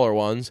 $2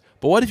 ones,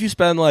 but what if you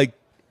spend like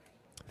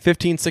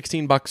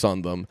 $15-16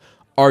 on them?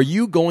 Are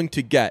you going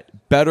to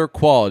get better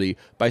quality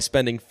by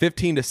spending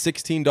 $15 to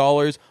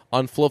 $16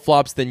 on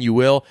flip-flops than you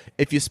will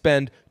if you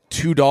spend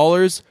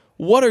 $2?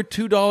 What are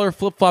 $2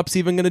 flip-flops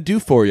even going to do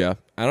for you?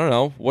 I don't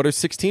know. What are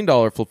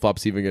 $16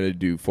 flip-flops even going to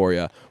do for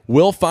you?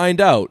 We'll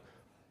find out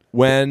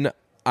when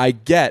I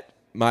get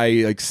my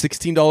like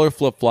 $16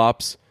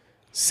 flip-flops,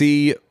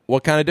 see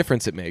what kind of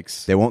difference it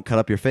makes. They won't cut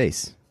up your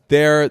face.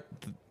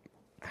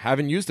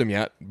 Haven't used them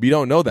yet. We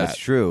don't know that. That's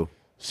true.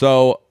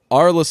 So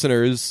our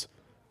listeners,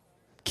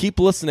 keep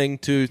listening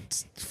to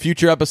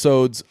future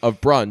episodes of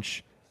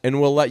Brunch,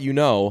 and we'll let you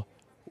know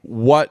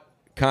what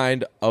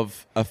kind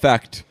of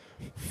effect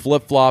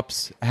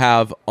flip-flops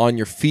have on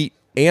your feet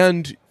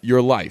and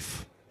your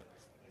life.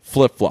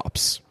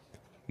 Flip-flops.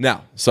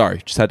 Now,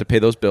 sorry, just had to pay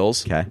those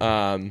bills. Okay.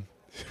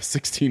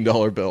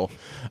 $16 bill.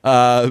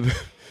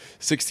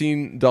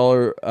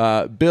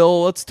 $16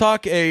 bill. Let's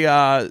talk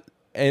an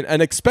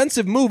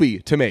expensive movie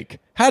to make.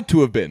 Had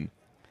to have been.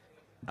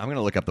 I'm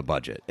gonna look up the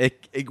budget.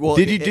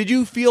 Did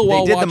you feel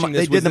while watching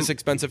this was this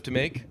expensive to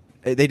make?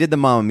 They did the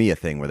Mamma Mia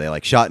thing where they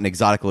like shot in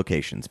exotic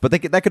locations, but that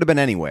could have been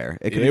anywhere.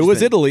 It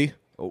was Italy.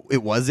 Oh,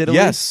 it was Italy.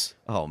 Yes.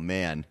 Oh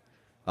man.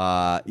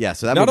 Yeah.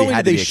 So that Not movie only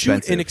had did to they be shoot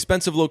expensive. in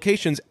expensive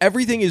locations,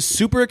 everything is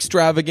super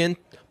extravagant.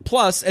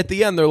 Plus, at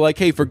the end, they're like,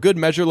 "Hey, for good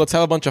measure, let's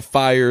have a bunch of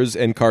fires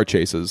and car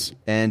chases."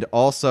 And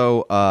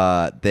also,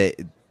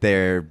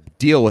 their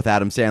deal with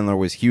Adam Sandler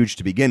was huge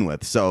to begin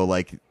with. So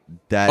like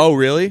that. Oh,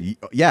 really?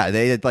 Yeah,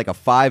 they had like a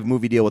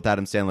 5-movie deal with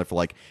Adam Sandler for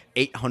like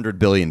 $800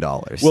 billion.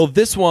 Well,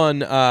 this one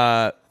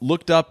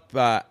looked up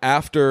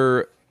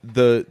after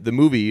the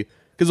movie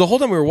because the whole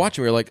time we were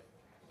watching, we were like,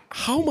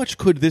 "How much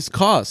could this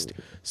cost?"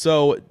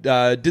 So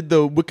did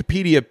the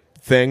Wikipedia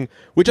thing,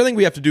 which I think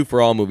we have to do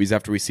for all movies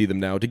after we see them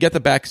now, to get the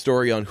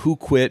backstory on who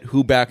quit,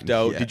 who backed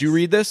out. Yes. Did you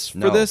read this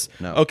for this?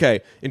 No.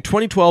 Okay. In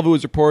 2012, it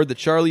was reported that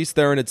Charlize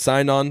Theron had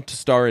signed on to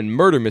star in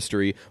Murder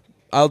Mystery.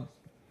 I'll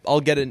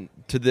get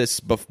into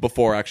this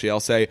before, actually. I'll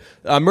say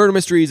Murder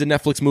Mystery is a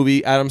Netflix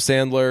movie. Adam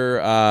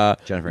Sandler,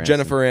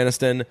 Jennifer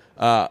Aniston,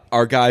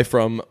 our guy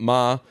from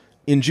Ma.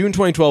 In June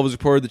 2012, it was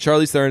reported that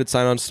Charlize Theron had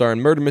signed on to star in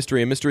Murder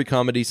Mystery, a mystery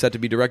comedy set to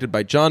be directed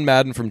by John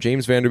Madden from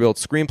James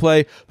Vanderbilt's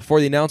screenplay. Before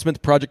the announcement,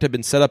 the project had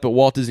been set up at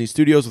Walt Disney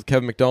Studios with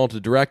Kevin McDonald to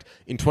direct.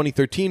 In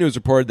 2013, it was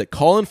reported that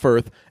Colin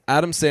Firth,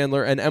 Adam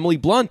Sandler, and Emily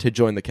Blunt had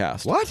joined the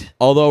cast. What?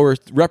 Although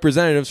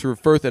representatives for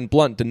Firth and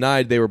Blunt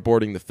denied they were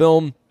boarding the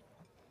film.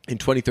 In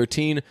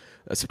 2013,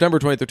 September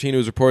 2013, it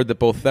was reported that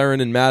both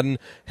Theron and Madden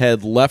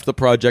had left the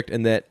project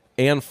and that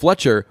Anne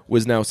Fletcher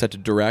was now set to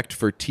direct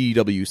for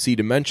TWC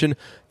Dimension.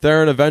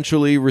 Theron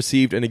eventually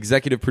received an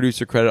executive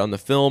producer credit on the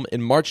film.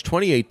 In March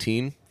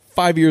 2018,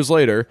 5 years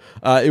later,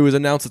 it was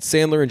announced that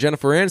Sandler and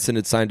Jennifer Aniston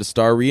had signed to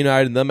star,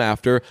 reuniting them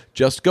after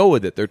Just Go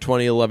With It, their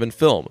 2011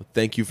 film.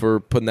 Thank you for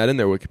putting that in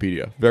there,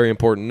 Wikipedia. Very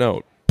important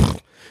note.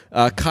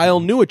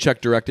 Kyle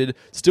Newacek directed,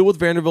 still with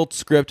Vanderbilt's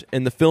script,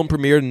 and the film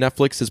premiered on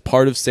Netflix as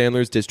part of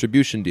Sandler's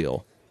distribution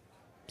deal.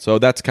 So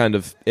that's kind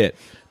of it.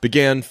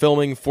 Began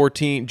filming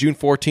June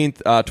 14th,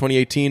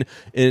 2018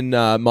 in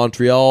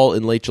Montreal.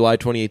 In late July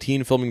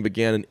 2018, filming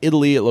began in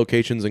Italy at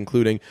locations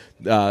including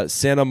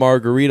Santa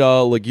Margherita,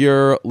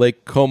 Ligure,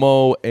 Lake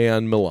Como,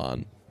 and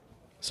Milan.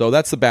 So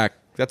that's the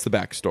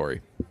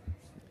backstory.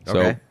 So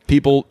Okay.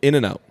 people in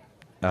and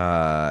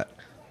out.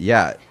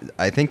 Yeah,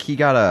 I think he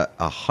got a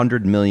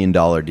 $100 million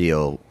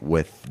deal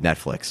with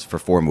Netflix for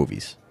 4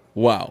 movies,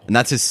 Wow. and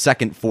that's his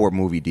second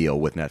 4-movie deal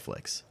with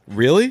Netflix.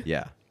 Really?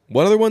 Yeah.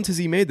 What other ones has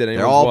he made that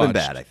anyone's all been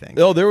watched? bad, I think.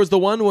 Oh, there was the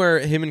one where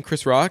him and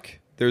Chris Rock,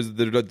 there's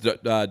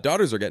the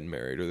daughters are getting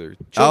married, or their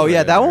children Oh are yeah,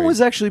 getting that one married.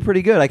 was actually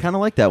pretty good. I kind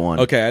of like that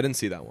one. Okay, I didn't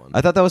see that one. I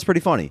thought that was pretty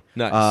funny.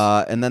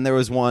 Nice. And then there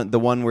was the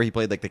one where he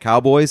played like the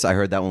Cowboys. I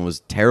heard that one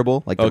was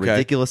terrible, like the Okay.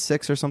 Ridiculous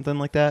Six or something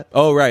like that.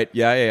 Oh, right.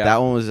 Yeah. That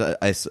one was,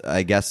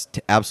 I guess,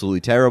 absolutely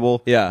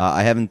terrible. Yeah.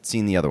 I haven't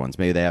seen the other ones.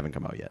 Maybe they haven't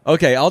come out yet.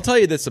 Okay, I'll tell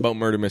you this about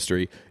Murder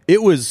Mystery.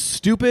 It was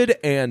stupid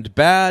and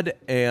bad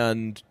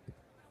and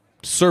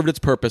served its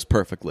purpose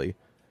perfectly.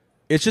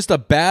 It's just a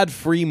bad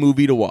free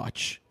movie to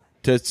watch,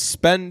 to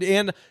spend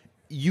in.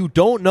 You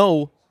don't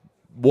know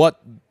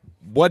what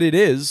it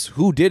is,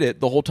 who did it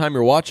the whole time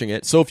you're watching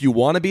it. So if you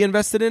want to be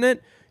invested in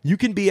it, you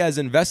can be as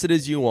invested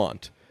as you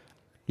want.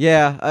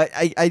 Yeah,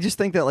 I just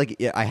think that like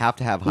I have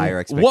to have higher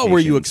expectations. What were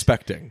you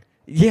expecting?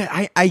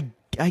 Yeah, I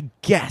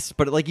guess,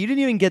 but like you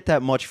didn't even get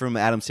that much from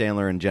Adam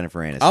Sandler and Jennifer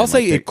Aniston. I'll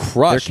say Like, it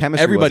crushed. Their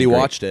chemistry Everybody wasn't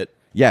great. watched it.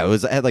 Yeah,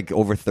 it had like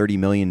over 30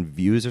 million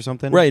views or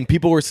something. Right, and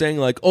people were saying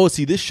like, "Oh,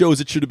 see, this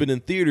shows it should have been in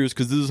theaters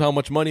because this is how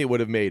much money it would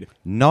have made."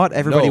 Not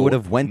everybody No. would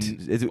have went.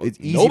 It's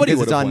easy Nobody because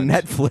would it's have on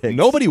went. Netflix.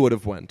 Nobody would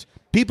have went.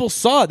 People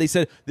saw it. They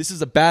said, "This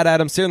is a bad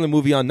Adam Sandler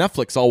movie on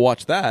Netflix. I'll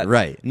watch that."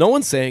 Right. No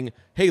one's saying,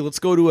 "Hey, let's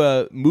go to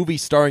a movie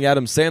starring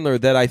Adam Sandler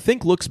that I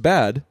think looks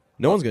bad."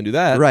 No one's going to do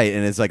that. Right,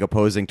 and it's like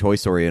opposing Toy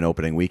Story in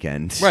opening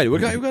weekend. Right. We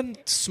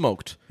got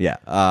smoked. Yeah.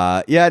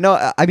 Yeah.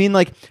 No. I mean,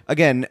 like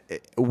again,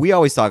 we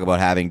always talk about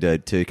having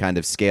to kind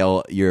of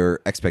scale your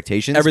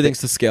expectations. Everything's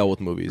to scale with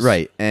movies.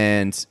 right,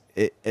 and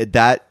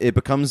it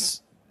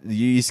becomes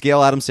you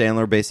scale Adam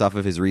Sandler based off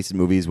of his recent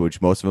movies,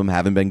 which most of them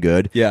haven't been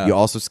good. Yeah. You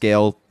also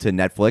scale to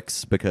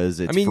Netflix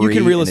because it's. I mean, free you can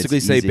and realistically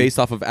it's say easy. based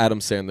off of Adam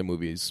Sandler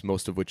movies,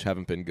 most of which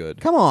haven't been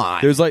good. Come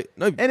on. There's like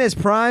no, in his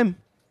prime,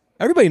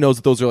 everybody knows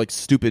that those are like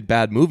stupid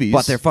bad movies.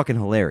 but they're fucking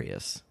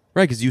hilarious.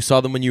 right because you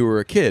saw them when you were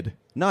a kid.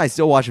 No, I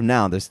still watch them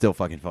now. They're still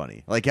fucking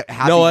funny. Like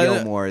Happy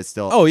Gilmore is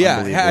still. Oh yeah,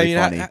 unbelievably I mean,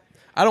 funny.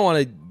 I don't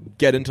want to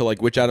get into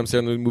like which Adam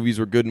Sandler movies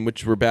were good and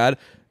which were bad.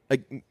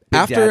 Like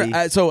after,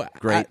 Daddy,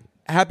 great.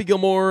 Happy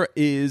Gilmore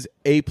is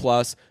A+.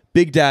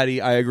 Big Daddy,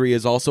 I agree,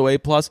 is also A+.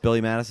 Billy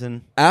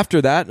Madison.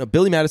 After that,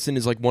 Billy Madison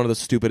is like one of the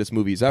stupidest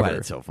movies ever. But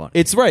it's so funny.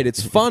 It's right.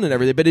 It's fun and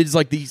everything, but it's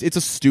like it's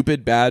a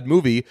stupid bad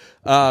movie.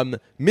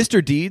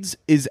 Mr. Deeds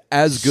is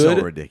as good.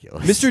 So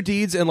ridiculous. Mr.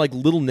 Deeds and like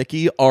Little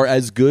Nicky are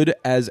as good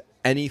as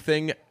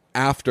anything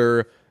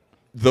after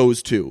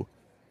those two.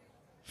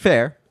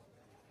 Fair.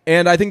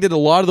 And I think that a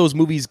lot of those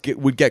movies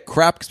would get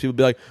crap because people would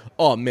be like,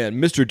 oh,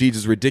 man, Mr. Deeds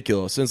is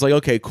ridiculous. And it's like,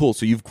 okay, cool.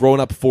 So you've grown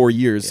up 4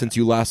 years since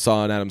you last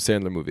saw an Adam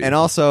Sandler movie. And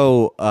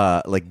also,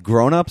 like,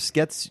 grown-ups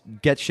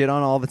get shit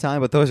on all the time,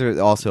 but those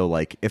are also,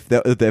 like, if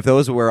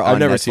those were on I've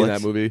never Netflix, seen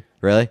that movie.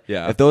 Really?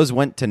 Yeah. If those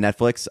went to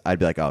Netflix, I'd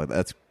be like, oh,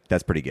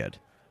 that's pretty good.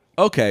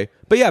 Okay.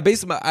 But yeah,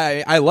 basically,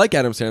 I like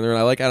Adam Sandler and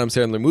I like Adam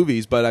Sandler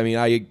movies, but I mean,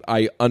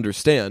 I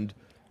understand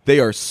they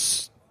are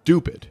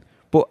stupid.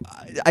 Well,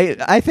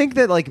 I think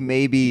that, like,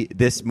 maybe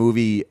this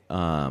movie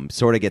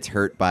sort of gets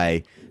hurt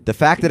by the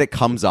fact that it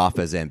comes off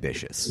as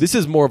ambitious. This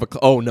is more of a...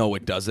 Oh, no,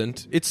 it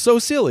doesn't. It's so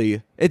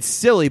silly. It's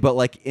silly, but,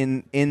 like,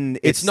 in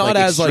It's not like,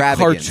 as, like,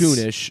 extravagance.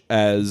 cartoonish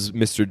as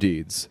Mr.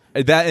 Deeds.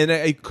 And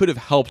it could have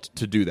helped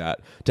to do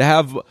that. To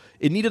have...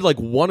 It needed, like,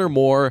 one or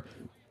more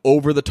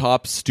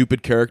over-the-top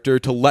stupid character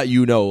to let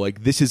you know,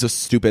 like, this is a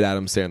stupid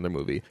Adam Sandler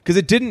movie. Because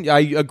it didn't...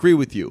 I agree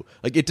with you.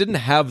 Like, it didn't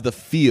have the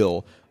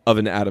feel of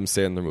an Adam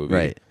Sandler movie.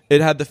 Right. It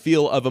had the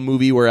feel of a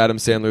movie where Adam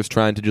Sandler's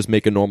trying to just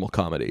make a normal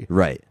comedy.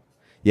 Right.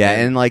 Yeah,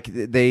 and like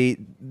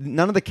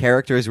none of the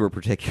characters were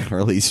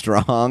particularly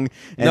strong,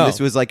 and No.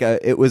 this was like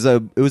it was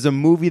a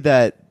movie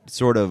that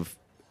sort of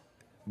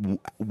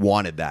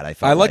wanted that. I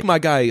felt I like my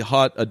guy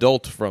Hot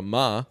Adult from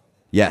Ma.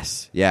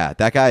 Yes, yeah,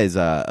 that guy is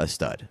a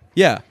stud.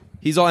 Yeah.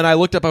 He's all, and I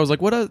looked up, I was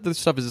like, what other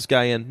stuff is this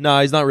guy in? No,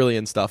 he's not really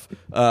in stuff.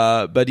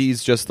 But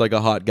he's just like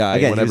a hot guy.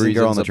 Again, whenever he was a he's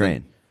girl in on the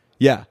something. train.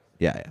 Yeah.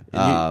 Yeah.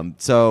 And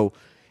So,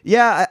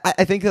 yeah,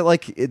 I think that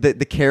like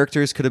the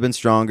characters could have been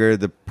stronger,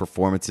 the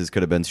performances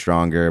could have been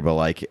stronger, but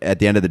like at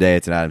the end of the day,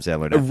 it's an Adam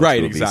Sandler Netflix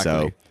Right, movie, exactly.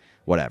 so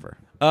whatever.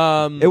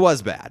 It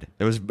was bad.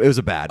 It was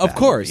a bad. Of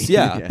course, movie.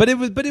 yeah. But it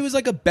was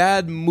like a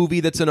bad movie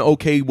that's an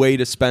okay way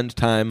to spend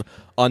time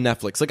on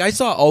Netflix. Like I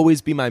saw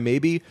Always Be My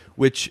Maybe,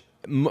 which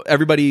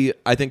everybody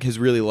I think has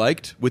really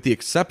liked, with the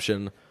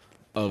exception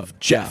of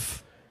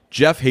Jeff.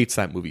 Jeff hates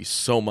that movie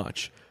so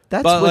much.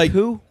 That's but, with like,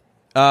 who?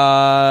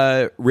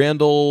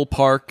 Randall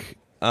Park.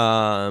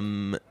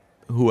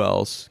 Who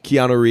else?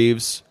 Keanu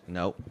Reeves.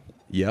 Nope.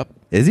 Yep.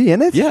 Is he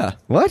in it? Yeah.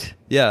 What?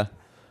 Yeah.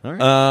 All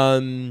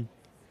right.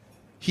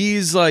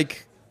 He's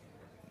like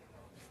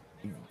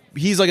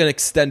an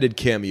extended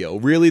cameo.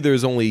 Really,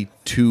 there's only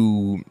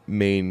two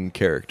main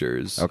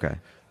characters. Okay.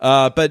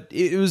 But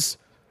it was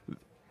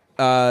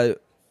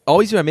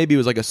Always Be My Maybe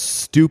was like a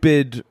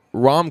stupid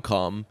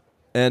rom-com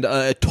and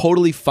a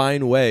totally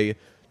fine way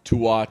to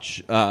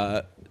watch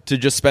to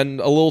just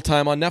spend a little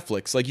time on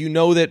Netflix. Like, you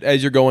know that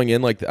as you're going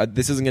in, like,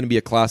 this isn't going to be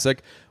a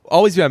classic.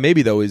 Always Be My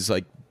Maybe, though, is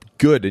like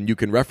good and you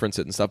can reference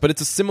it and stuff. But it's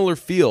a similar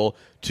feel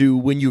to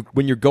when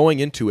you're going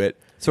into it.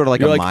 Sort of like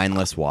You're a like,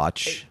 mindless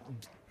watch.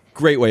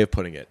 Great way of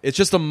putting it. It's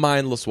just a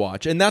mindless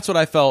watch. And that's what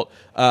I felt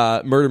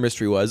Murder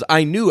Mystery was.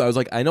 I was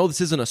like, I know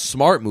this isn't a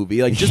smart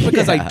movie. Like, just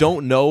because I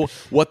don't know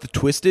what the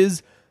twist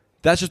is,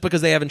 that's just because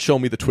they haven't shown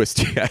me the twist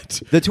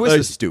yet. The twist Like,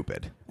 is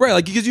stupid. right,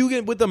 like, because you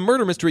can, with the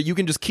Murder Mystery, you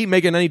can just keep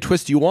making any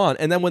twist you want,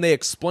 and then when they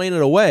explain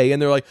it away,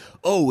 and they're like,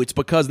 oh, it's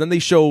because, then they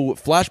show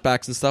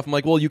flashbacks and stuff, I'm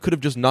like, well, you could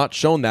have just not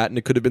shown that, and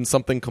it could have been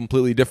something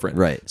completely different.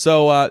 Right.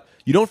 So,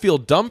 you don't feel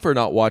dumb for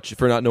not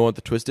knowing what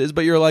the twist is,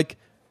 but you're like,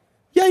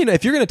 yeah, you know,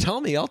 if you're going to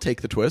tell me, I'll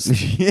take the twist.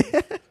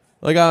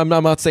 Like, I'm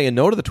not saying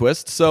no to the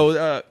twist.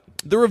 So,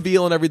 the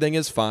reveal and everything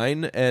is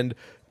fine, and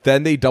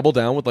then they double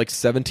down with like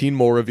 17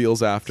 more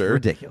reveals after.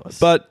 Ridiculous.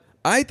 But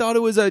I thought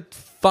it was a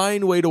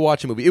fine way to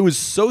watch a movie. It was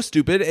so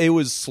stupid. It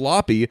was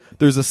sloppy.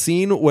 There's a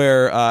scene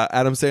where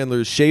Adam Sandler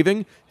is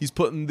shaving. He's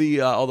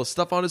putting all the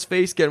stuff on his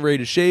face, getting ready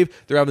to shave.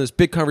 They're having this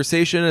big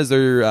conversation as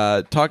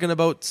they're talking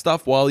about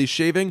stuff while he's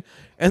shaving.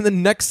 And the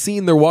next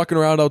scene, they're walking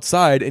around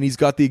outside, and he's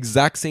got the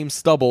exact same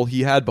stubble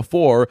he had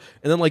before.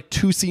 And then, like,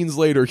 2 scenes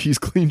later, he's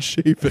clean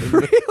shaven.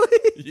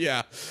 Really?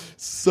 Yeah.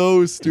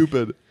 So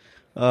stupid.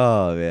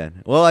 Oh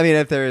man. Well, I mean,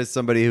 if there is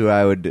somebody who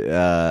I would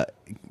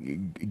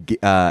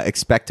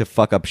expect to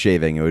fuck up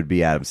shaving, it would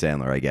be Adam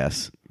Sandler, I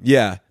guess.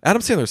 Yeah.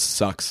 Adam Sandler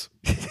sucks.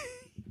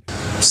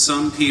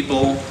 Some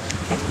people,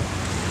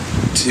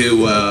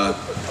 to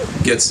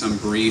get some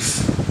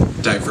brief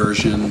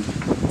diversion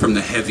from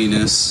the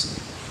heaviness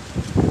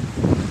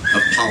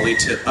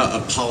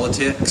of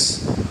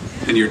politics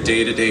and your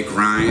day-to-day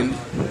grind,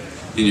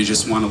 and you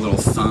just want a little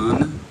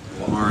fun, a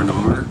little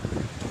R&R.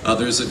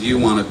 Others of you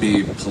want to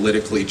be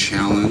politically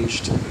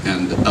challenged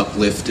and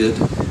uplifted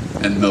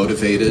and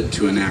motivated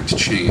to enact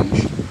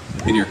change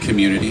in your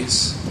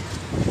communities.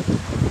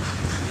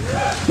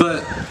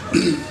 But,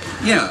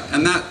 yeah,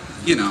 and that,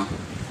 you know,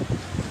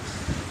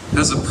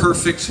 has a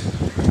perfect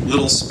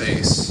little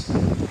space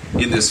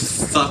in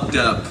this fucked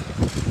up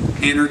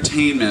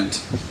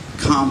entertainment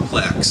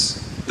complex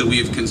that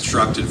we have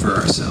constructed for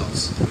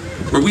ourselves.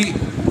 Where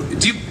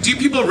do you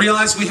people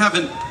realize we have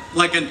an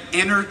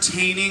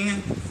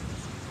entertaining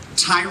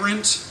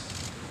tyrant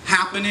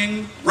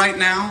happening right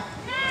now?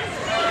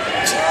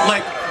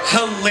 Like,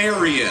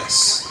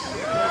 hilarious.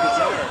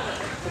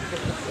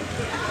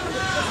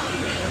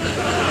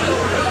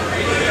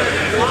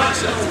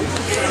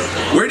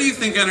 Where do you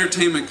think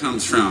entertainment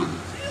comes from?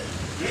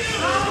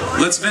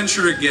 Let's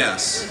venture a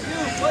guess.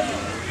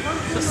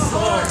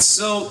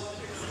 So,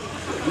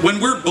 when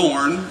we're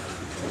born,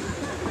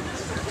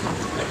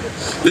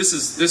 this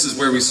is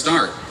where we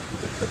start.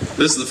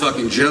 This is the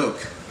fucking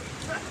joke.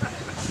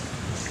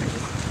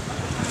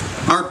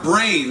 Our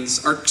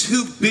brains are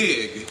too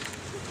big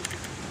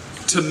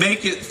to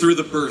make it through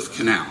the birth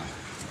canal.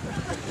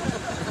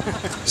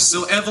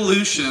 So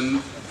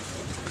evolution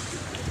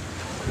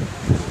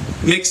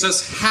makes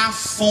us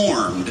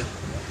half-formed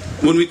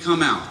when we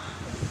come out.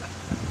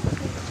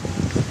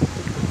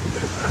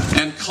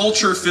 And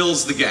culture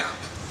fills the gap.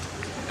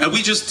 And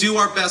we just do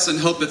our best and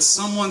hope that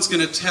someone's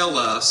going to tell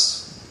us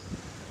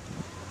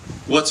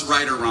what's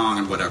right or wrong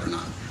and whatever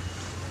not.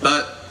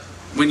 But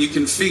when you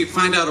can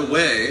find out a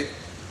way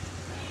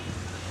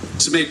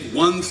to make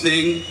one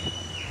thing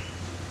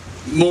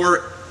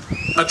more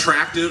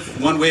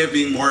attractive, one way of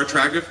being more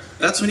attractive,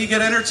 that's when you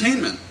get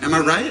entertainment. Am I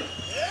right?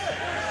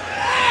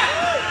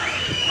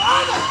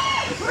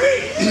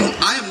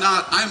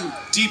 I'm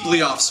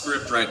deeply off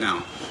script right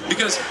now.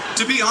 Because,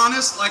 to be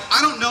honest, I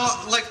don't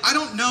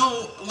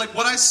know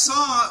what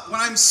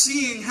I'm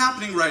seeing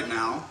happening right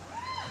now,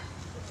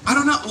 I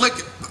don't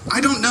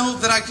know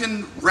that I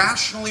can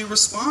rationally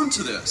respond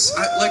to this.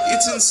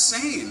 It's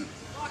insane.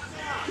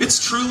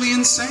 It's truly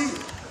insane.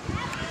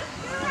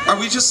 Are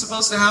we just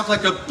supposed to have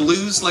a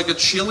blues, a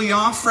chili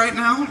off right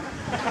now?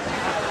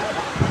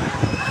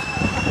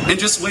 And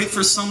just wait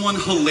for someone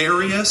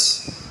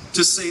hilarious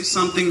to say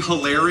something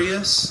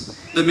hilarious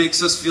that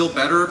makes us feel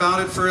better about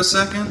it for a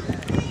second?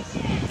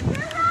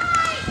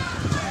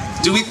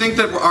 Do we think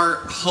that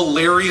our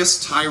hilarious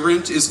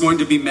tyrant is going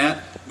to be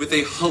met with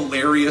a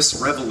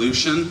hilarious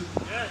revolution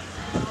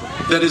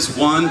that is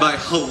won by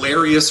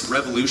hilarious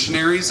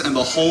revolutionaries, and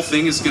the whole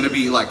thing is going to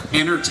be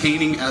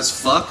entertaining as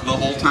fuck the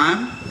whole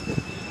time?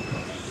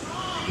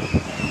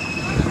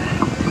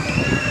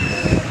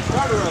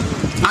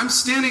 I'm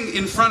standing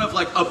in front of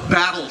a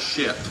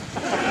battleship.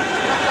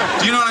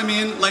 Do you know what I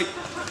mean?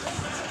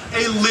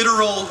 A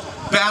literal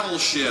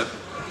battleship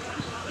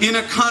in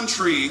a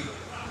country.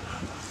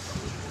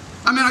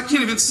 I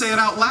can't even say it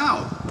out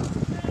loud.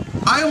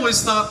 I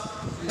always thought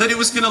that it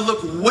was going to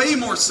look way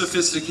more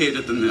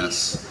sophisticated than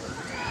this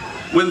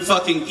when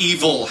fucking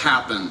evil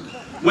happened.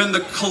 When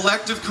the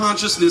collective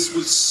consciousness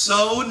was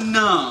so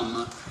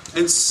numb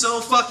and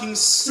so fucking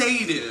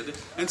sated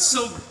and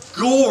so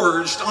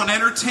gorged on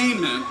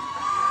entertainment.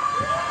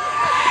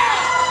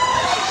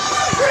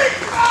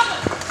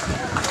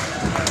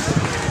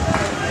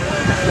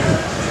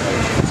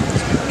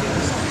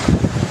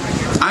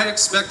 I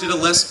expected a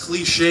less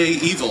cliche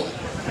evil.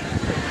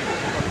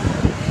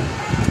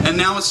 And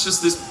now it's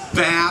just this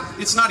bad,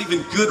 it's not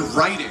even good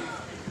writing.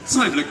 It's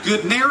not even a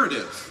good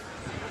narrative.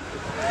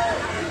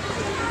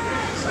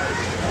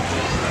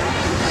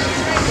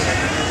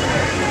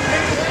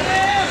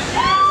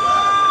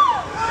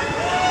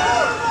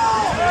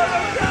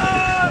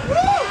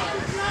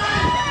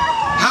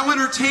 How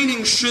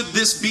entertaining should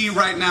this be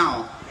right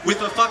now? With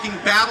a fucking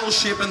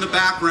battleship in the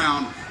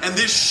background and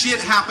this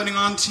shit happening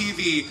on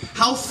TV.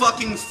 How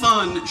fucking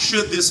fun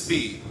should this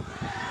be?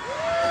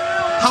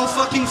 How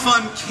fucking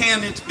fun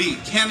can it be?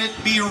 Can it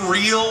be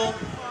real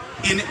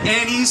in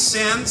any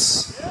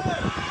sense?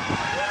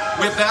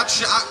 With that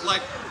shit,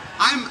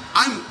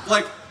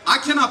 I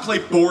cannot play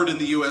bored in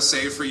the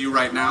USA for you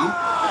right now.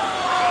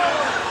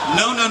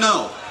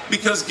 No.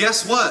 Because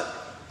guess what?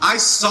 I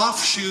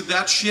soft-shoed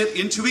that shit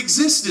into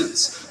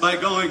existence by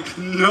going,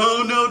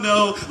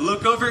 no,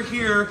 look over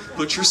here,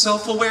 put your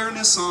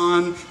self-awareness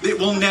on. It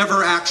will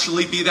never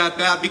actually be that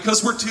bad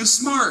because we're too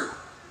smart.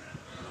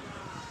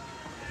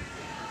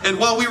 And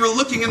while we were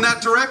looking in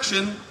that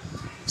direction,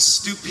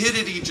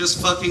 stupidity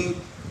just fucking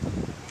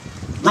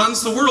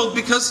runs the world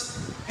because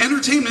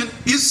entertainment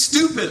is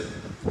stupid.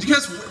 Do you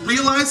guys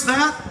realize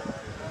that?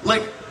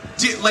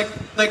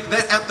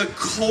 That at the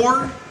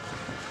core,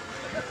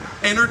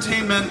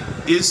 entertainment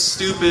is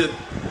stupid.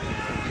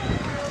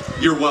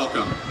 You're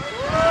welcome.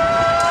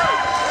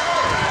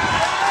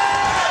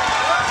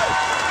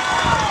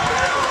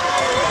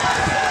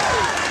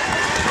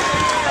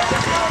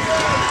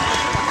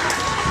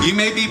 You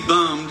may be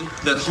bummed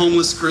that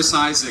homeless Chris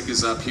Isaak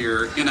is up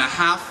here in a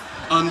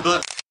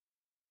half-unbuttoned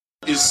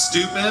is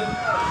stupid,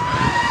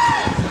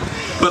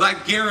 but I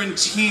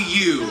guarantee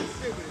you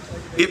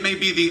it may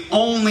be the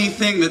only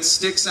thing that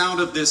sticks out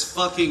of this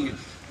fucking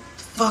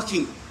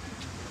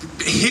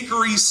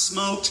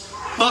hickory-smoked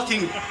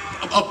fucking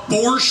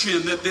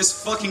abortion that this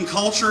fucking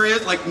culture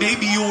is.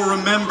 Maybe you'll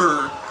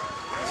remember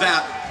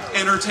that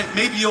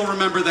maybe you'll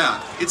remember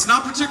that. It's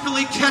not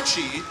particularly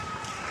catchy.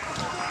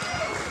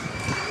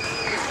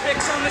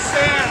 Picks on the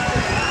stand.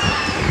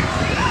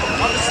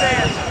 On the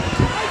stand.